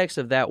context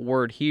of that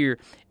word here,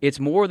 it's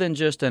more than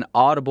just an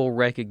audible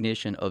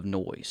recognition of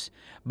noise,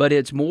 but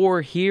it's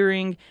more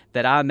hearing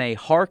that I may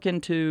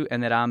hearken to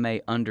and that I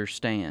may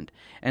understand.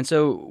 And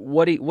so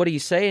what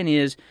he's saying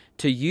is,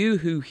 to you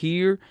who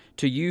hear,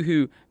 to you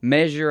who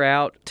measure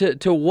out,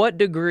 to what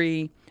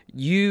degree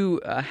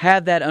you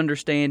have that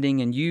understanding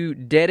and you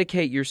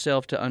dedicate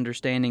yourself to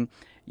understanding,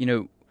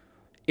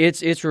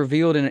 It's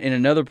revealed in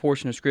another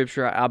portion of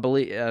Scripture. I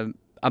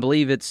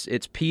believe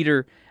it's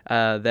Peter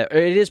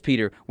it is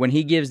Peter when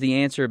he gives the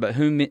answer. But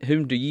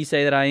whom do ye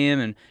say that I am?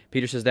 And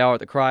Peter says, Thou art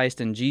the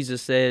Christ. And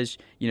Jesus says,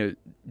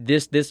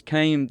 this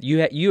came.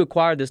 You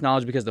acquired this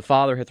knowledge because the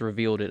Father hath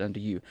revealed it unto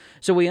you.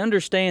 So we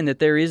understand that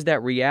there is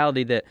that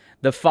reality that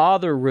the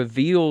Father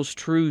reveals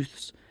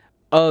truths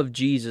of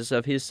Jesus,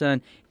 of His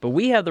Son. But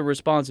we have the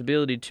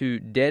responsibility to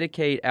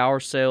dedicate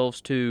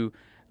ourselves to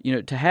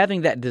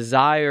having that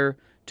desire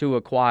to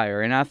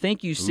acquire. And I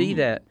think you see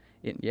that.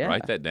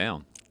 Write that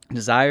down.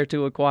 Desire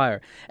to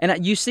acquire.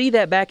 And you see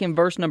that back in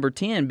verse number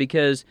 10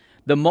 because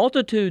the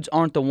multitudes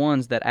aren't the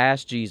ones that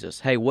ask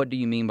Jesus, hey, what do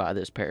you mean by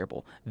this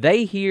parable?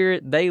 They hear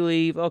it, they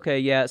leave, okay,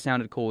 yeah, it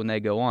sounded cool, and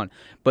they go on.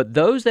 But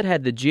those that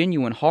had the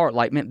genuine heart,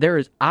 like, man,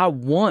 I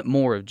want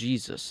more of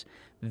Jesus.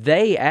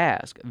 They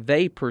ask,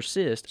 they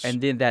persist,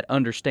 and then that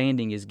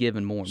understanding is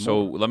given more and more.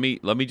 So let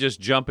me just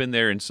jump in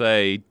there and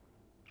say,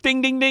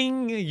 ding, ding,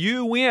 ding,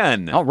 you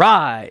win. All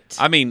right.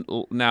 I mean,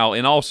 now,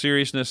 in all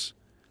seriousness,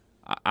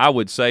 I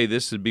would say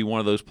this would be one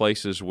of those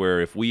places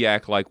where if we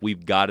act like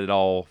we've got it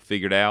all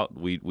figured out,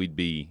 we'd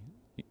be,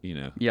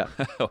 Yeah.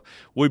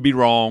 we'd be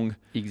wrong.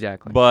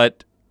 Exactly.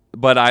 But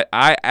But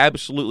I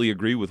absolutely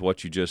agree with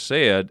what you just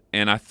said,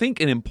 and I think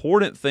an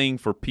important thing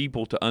for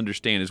people to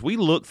understand as we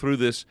look through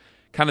this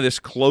kind of this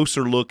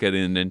closer look at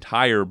an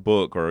entire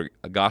book or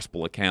a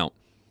gospel account,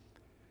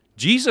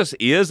 Jesus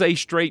is a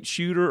straight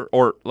shooter,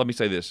 or let me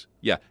say this.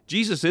 Yeah,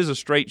 Jesus is a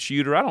straight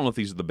shooter. I don't know if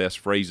these are the best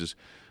phrases,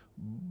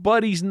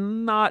 but he's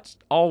not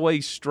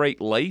always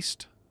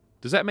straight-laced.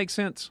 Does that make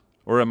sense?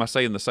 Or am I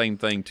saying the same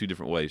thing two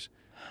different ways?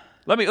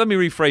 Let me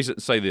rephrase it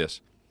and say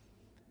this.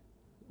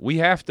 We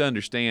have to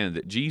understand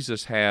that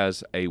Jesus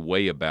has a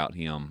way about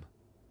him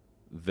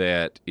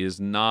that is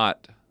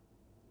not,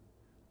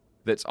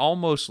 that's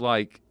almost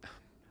like,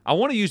 I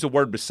want to use the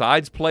word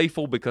besides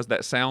playful because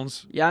that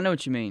sounds... Yeah, I know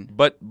what you mean.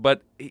 But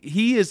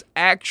he is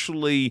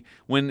actually,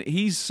 when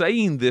he's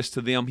saying this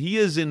to them, he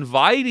is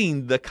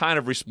inviting the kind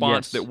of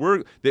response Yes.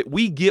 that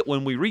we get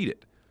when we read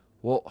it.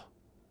 Well,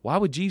 why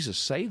would Jesus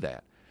say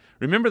that?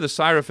 Remember the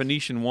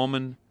Syrophoenician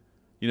woman?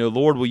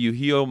 Lord, will you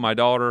heal my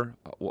daughter?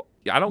 Well,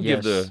 I don't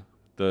give Yes.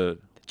 the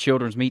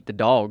Children's meet the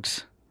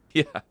dogs.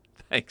 Yeah,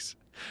 thanks.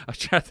 I was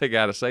trying to think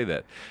how to say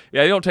that.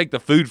 Yeah, you don't take the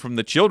food from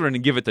the children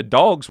and give it to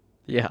dogs.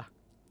 Yeah.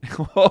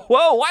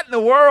 Whoa, what in the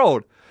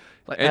world?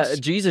 Like, It's-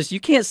 Jesus, you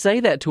can't say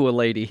that to a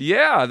lady.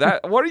 Yeah,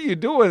 what are you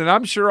doing? And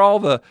I'm sure all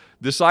the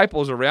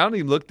disciples around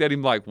him looked at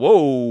him like,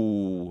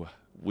 whoa,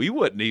 we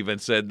wouldn't even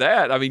said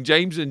that. I mean,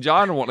 James and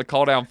John are wanting to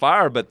call down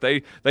fire, but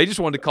they just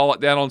wanted to call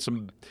it down on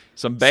some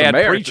bad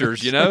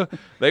Samaritans. preachers,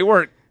 They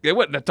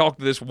wouldn't have talked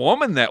to this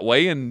woman that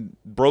way, and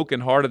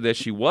brokenhearted as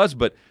she was,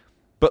 but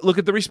look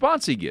at the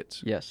response he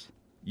gets. Yes.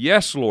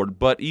 Yes, Lord,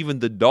 but even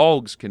the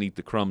dogs can eat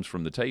the crumbs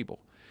from the table.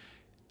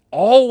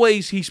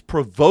 Always he's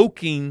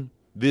provoking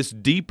this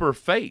deeper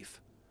faith.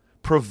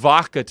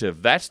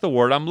 Provocative. That's the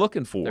word I'm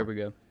looking for. There we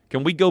go.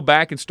 Can we go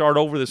back and start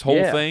over this whole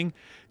Yeah. thing?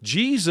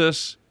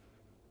 Jesus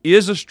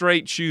is a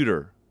straight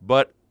shooter,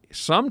 but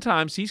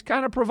sometimes he's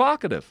kind of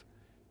provocative.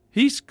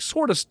 He's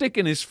sort of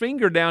sticking his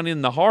finger down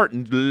in the heart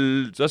and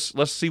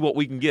let's see what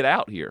we can get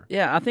out here.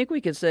 Yeah, I think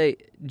we could say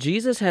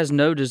Jesus has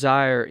no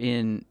desire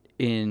in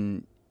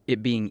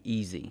it being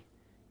easy.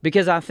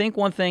 Because I think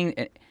one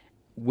thing,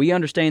 we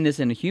understand this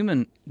in a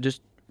human,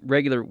 just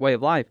regular way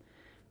of life,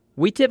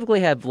 we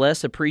typically have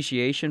less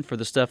appreciation for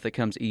the stuff that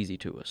comes easy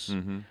to us.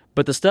 Mm-hmm.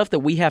 But the stuff that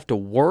we have to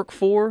work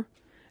for,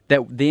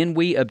 that then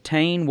we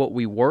obtain what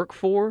we work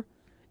for,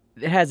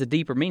 it has a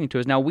deeper meaning to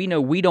us. Now, we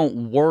know we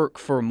don't work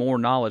for more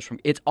knowledge from,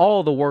 it's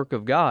all the work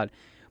of God.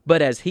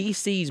 But as he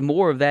sees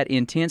more of that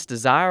intense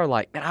desire,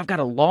 like, man, I've got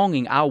a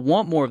longing, I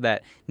want more of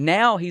that.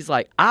 Now he's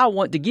like, I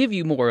want to give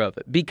you more of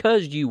it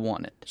because you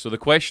want it. So the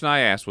question I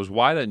asked was,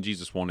 why doesn't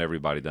Jesus want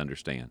everybody to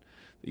understand?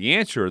 The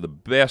answer, the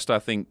best I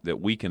think that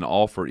we can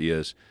offer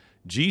is,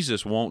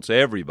 Jesus wants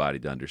everybody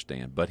to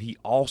understand, but he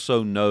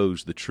also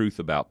knows the truth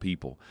about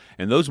people.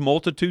 And those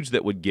multitudes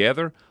that would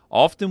gather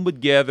often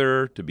would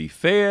gather to be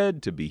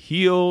fed, to be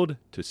healed,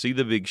 to see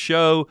the big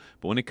show.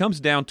 But when it comes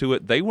down to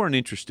it, they weren't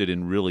interested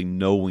in really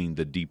knowing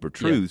the deeper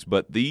truths.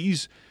 But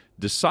these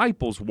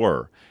disciples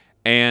were.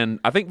 And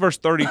I think verse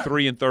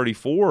 33 and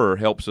 34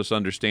 helps us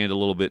understand a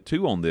little bit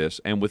too on this.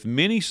 And with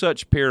many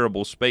such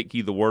parables spake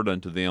he the word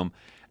unto them,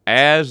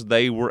 as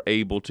they were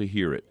able to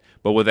hear it.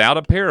 But without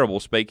a parable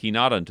spake he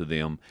not unto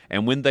them,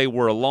 and when they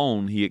were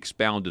alone he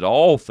expounded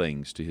all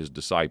things to his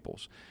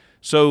disciples.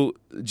 So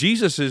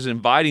Jesus is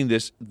inviting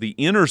the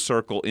inner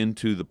circle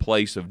into the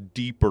place of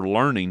deeper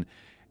learning,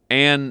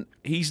 and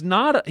he's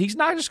not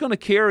just going to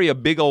carry a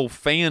big old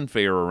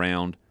fanfare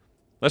around.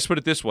 Let's put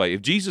it this way.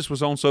 If Jesus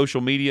was on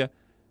social media,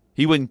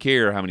 he wouldn't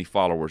care how many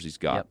followers he's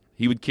got. Yep.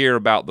 He would care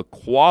about the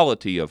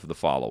quality of the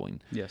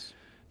following. Yes.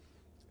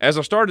 As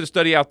I started to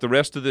study out the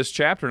rest of this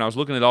chapter and I was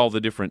looking at all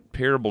the different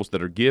parables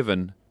that are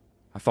given,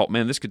 I thought,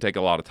 man, this could take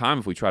a lot of time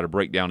if we try to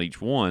break down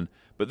each one.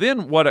 But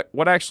then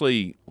what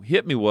actually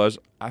hit me was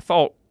I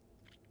thought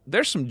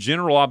there's some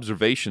general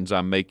observations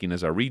I'm making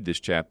as I read this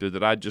chapter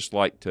that I'd just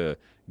like to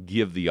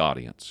give the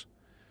audience.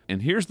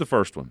 And here's the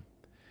first one.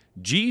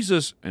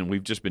 Jesus, and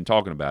we've just been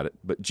talking about it,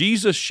 but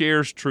Jesus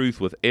shares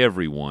truth with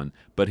everyone,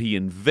 but he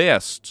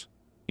invests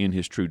in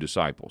his true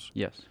disciples.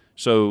 Yes.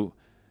 So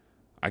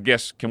I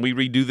guess, can we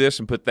redo this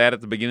and put that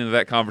at the beginning of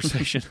that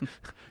conversation?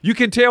 You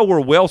can tell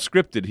we're well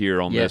scripted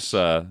here on Yes.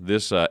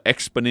 this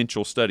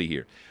exponential study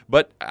here.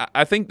 But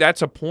I think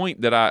that's a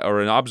point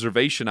or an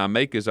observation I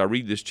make as I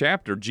read this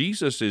chapter.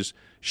 Jesus is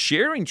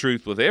sharing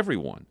truth with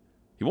everyone.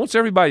 He wants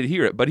everybody to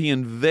hear it, but he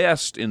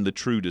invests in the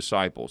true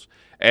disciples,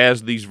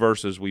 as these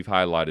verses we've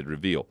highlighted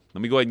reveal.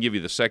 Let me go ahead and give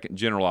you the second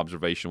general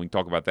observation. We can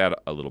talk about that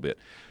a little bit.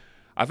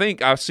 I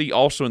think I see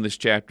also in this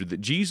chapter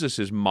that Jesus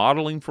is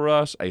modeling for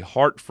us a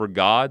heart for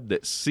God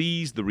that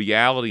sees the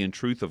reality and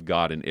truth of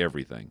God in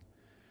everything.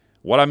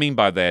 What I mean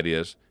by that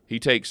is he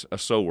takes a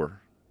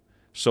sower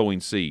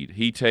sowing seed.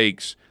 He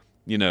takes,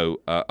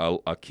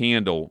 a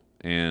candle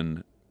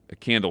and a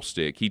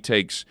candlestick. He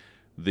takes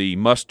the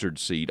mustard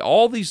seed.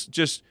 All these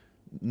just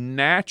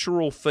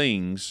natural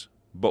things,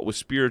 but with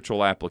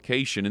spiritual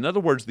application. In other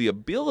words, the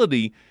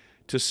ability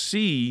to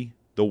see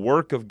the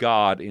work of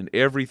God in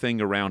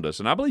everything around us.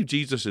 And I believe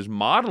Jesus is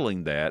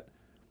modeling that.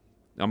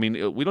 I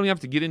mean, we don't have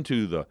to get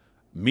into the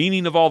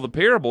meaning of all the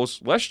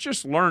parables, let's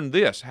just learn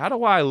this. How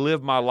do I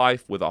live my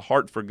life with a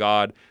heart for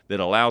God that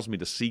allows me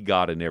to see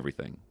God in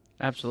everything?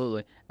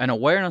 Absolutely. An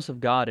awareness of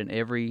God in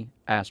every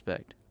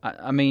aspect.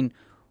 I mean,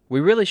 we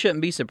really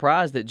shouldn't be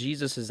surprised that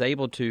Jesus is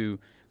able to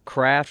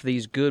craft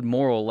these good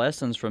moral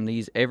lessons from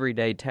these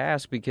everyday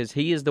tasks, because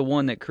he is the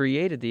one that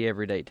created the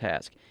everyday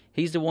task.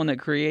 He's the one that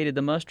created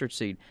the mustard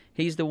seed.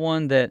 He's the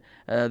one that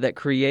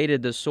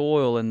created the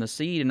soil and the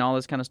seed and all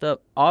this kind of stuff.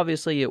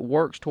 Obviously, it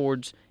works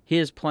towards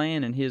his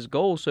plan and his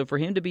goal. So for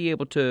him to be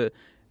able to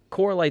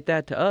correlate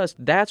that to us,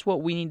 that's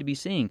what we need to be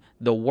seeing.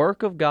 The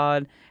work of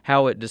God,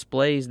 how it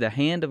displays the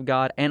hand of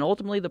God, and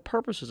ultimately the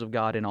purposes of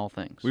God in all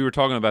things. We were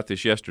talking about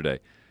this yesterday,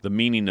 the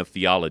meaning of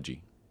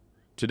theology.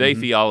 Today,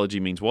 theology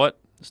means what?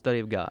 The study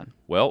of God.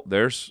 Well,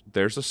 there's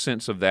a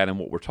sense of that in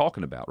what we're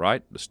talking about,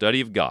 right? The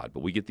study of God.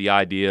 But we get the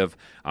idea of,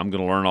 I'm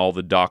going to learn all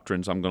the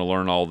doctrines, I'm going to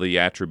learn all the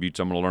attributes,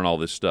 I'm going to learn all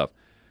this stuff.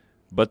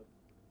 But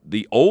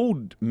the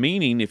old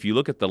meaning, if you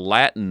look at the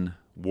Latin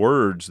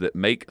words that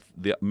make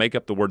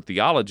up the word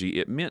theology,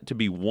 it meant to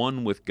be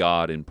one with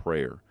God in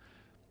prayer,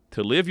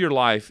 to live your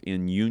life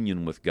in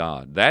union with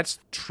God. That's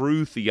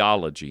true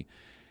theology.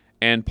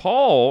 And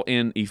Paul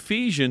in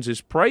Ephesians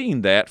is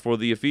praying that for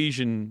the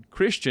Ephesian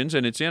Christians,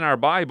 and it's in our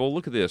Bible.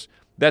 Look at this.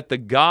 That the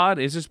God,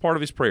 this is part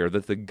of his prayer,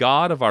 that the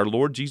God of our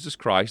Lord Jesus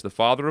Christ, the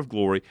Father of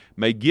glory,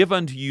 may give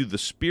unto you the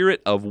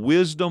spirit of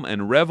wisdom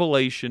and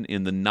revelation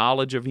in the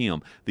knowledge of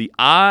him, the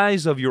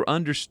eyes of your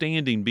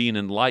understanding being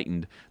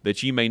enlightened,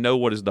 that ye may know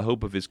what is the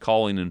hope of his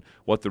calling and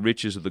what the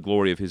riches of the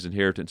glory of his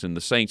inheritance in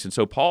the saints. And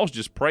so Paul's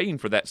just praying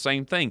for that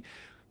same thing,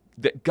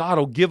 that God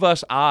will give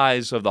us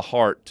eyes of the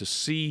heart to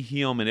see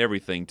him in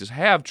everything, to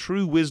have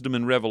true wisdom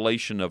and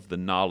revelation of the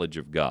knowledge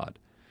of God.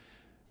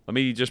 Let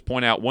me just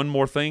point out one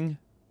more thing.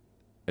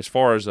 As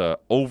far as an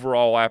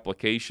overall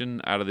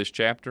application out of this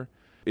chapter,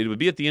 it would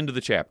be at the end of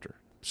the chapter.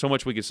 So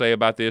much we could say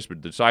about this,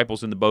 but the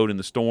disciples in the boat in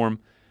the storm,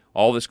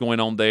 all that's going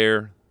on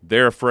there,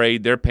 they're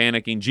afraid, they're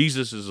panicking.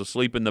 Jesus is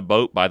asleep in the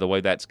boat. By the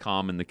way, that's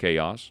calm in the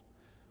chaos.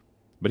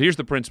 But here's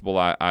the principle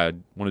I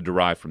want to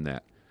derive from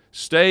that.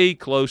 Stay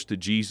close to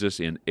Jesus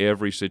in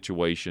every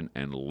situation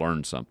and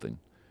learn something.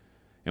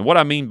 And what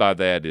I mean by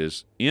that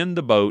is, in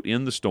the boat,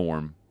 in the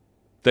storm,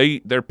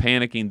 they're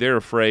panicking, they're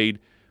afraid,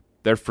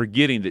 they're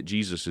forgetting that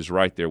Jesus is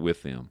right there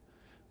with them.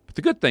 But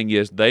the good thing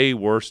is they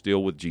were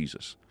still with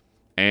Jesus.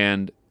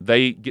 And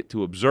they get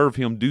to observe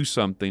him do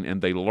something,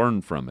 and they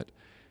learn from it.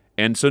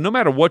 And so no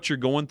matter what you're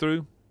going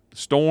through,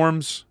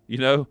 storms,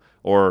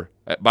 or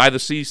by the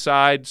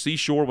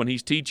seashore when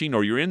he's teaching,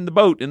 or you're in the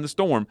boat in the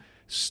storm,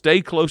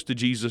 stay close to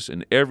Jesus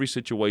in every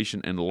situation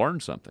and learn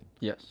something.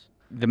 Yes.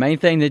 The main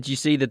thing that you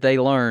see that they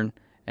learn,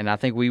 and I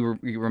think we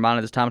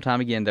reminded this time and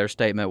time again, their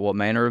statement, what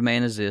manner of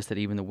man is this, that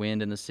even the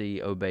wind and the sea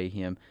obey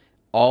him.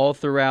 All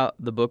throughout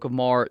the book of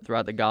Mark,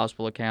 throughout the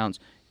gospel accounts,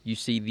 you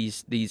see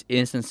these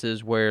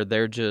instances where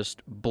they're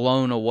just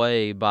blown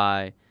away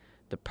by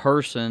the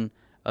person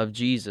of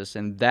Jesus.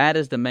 And that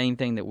is the main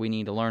thing that we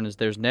need to learn, is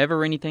there's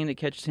never anything that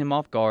catches him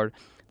off guard.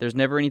 There's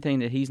never anything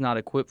that he's not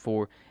equipped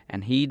for,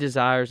 and he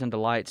desires and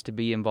delights to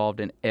be involved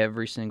in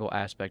every single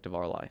aspect of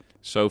our life.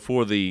 So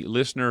for the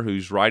listener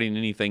who's writing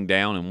anything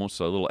down and wants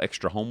a little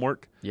extra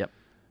homework, yep.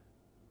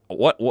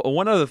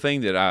 One other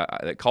thing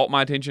that caught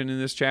my attention in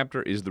this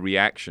chapter is the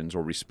reactions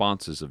or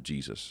responses of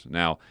Jesus.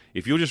 Now,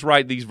 if you'll just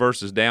write these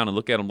verses down and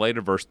look at them later,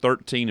 verse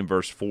 13 and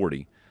verse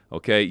 40,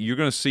 okay, you're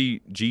going to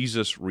see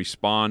Jesus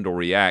respond or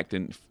react.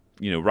 And,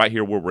 right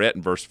here where we're at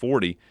in verse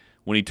 40,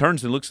 when he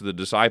turns and looks at the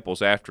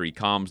disciples after he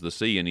calms the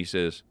sea and he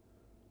says,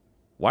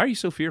 "Why are you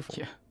so fearful?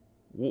 Yeah.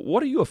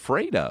 What are you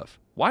afraid of?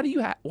 Why do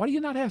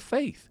you not have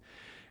faith?"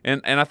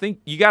 And I think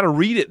you got to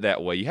read it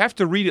that way. You have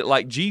to read it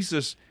like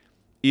Jesus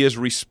is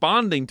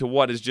responding to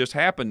what has just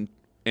happened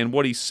and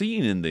what he's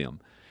seeing in them.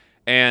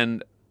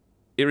 And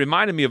it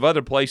reminded me of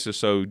other places,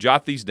 so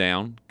jot these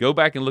down. Go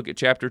back and look at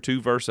chapter 2,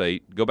 verse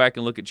 8. Go back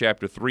and look at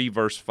chapter 3,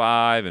 verse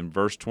 5 and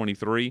verse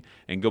 23.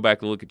 And go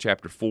back and look at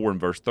chapter 4 and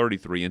verse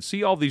 33. And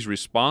see all these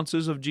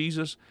responses of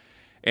Jesus.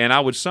 And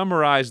I would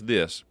summarize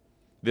this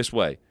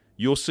way.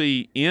 You'll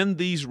see in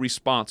these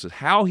responses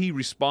how he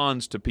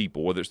responds to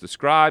people, whether it's the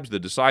scribes, the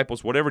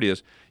disciples, whatever it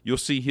is. You'll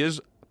see his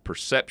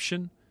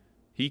perception.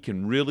 He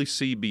can really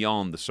see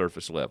beyond the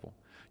surface level.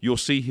 You'll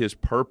see his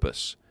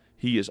purpose.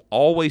 He is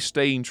always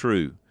staying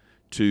true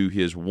to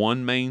his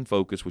one main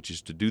focus, which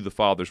is to do the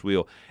Father's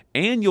will.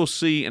 And you'll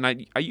see, and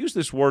I use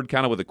this word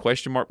kind of with a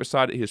question mark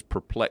beside it, his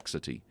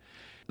perplexity.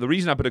 The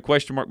reason I put a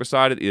question mark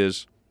beside it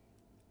is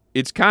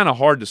it's kind of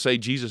hard to say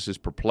Jesus is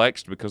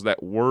perplexed because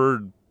that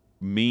word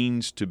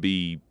means to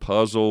be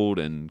puzzled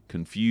and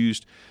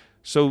confused.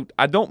 So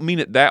I don't mean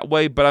it that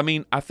way, but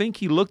I think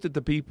he looked at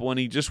the people and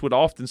he just would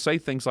often say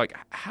things like,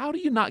 "How do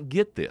you not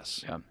get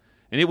this?" Yeah.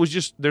 And it was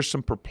just, there's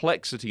some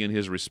perplexity in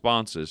his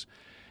responses.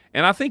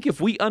 And I think if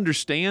we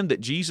understand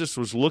that Jesus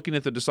was looking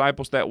at the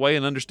disciples that way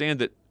and understand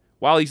that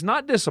while he's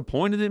not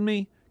disappointed in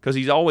me because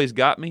he's always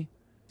got me,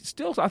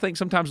 still I think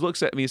sometimes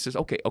looks at me and says,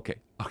 okay,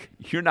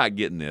 you're not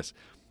getting this.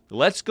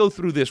 Let's go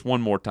through this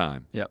one more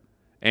time. Yep.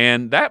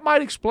 And that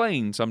might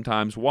explain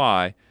sometimes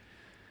why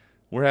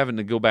we're having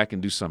to go back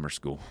and do summer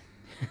school.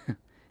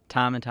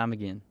 Time and time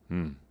again.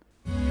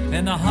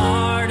 In the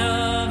heart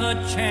of a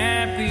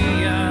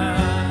champion,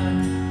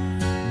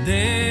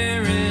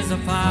 there is a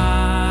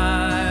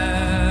fire,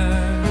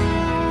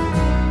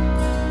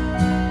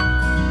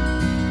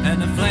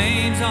 and the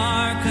flames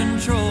are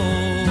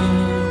controlled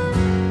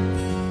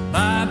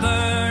by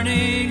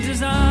burning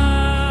desire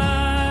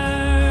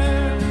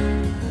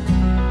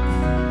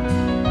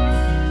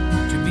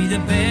to be the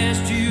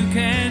best you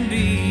can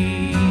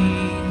be,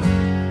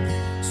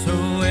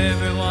 so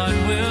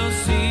everyone will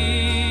see.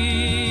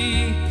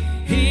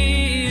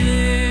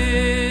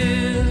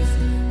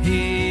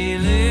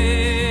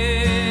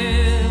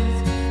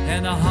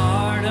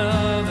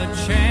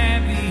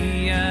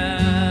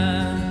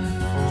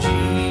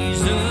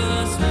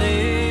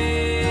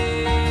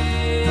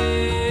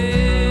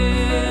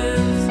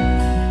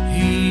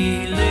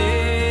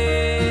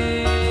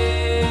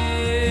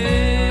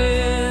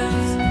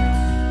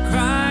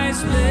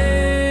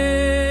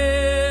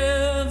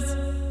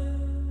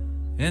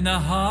 In the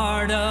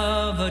heart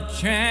of a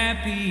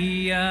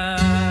champion.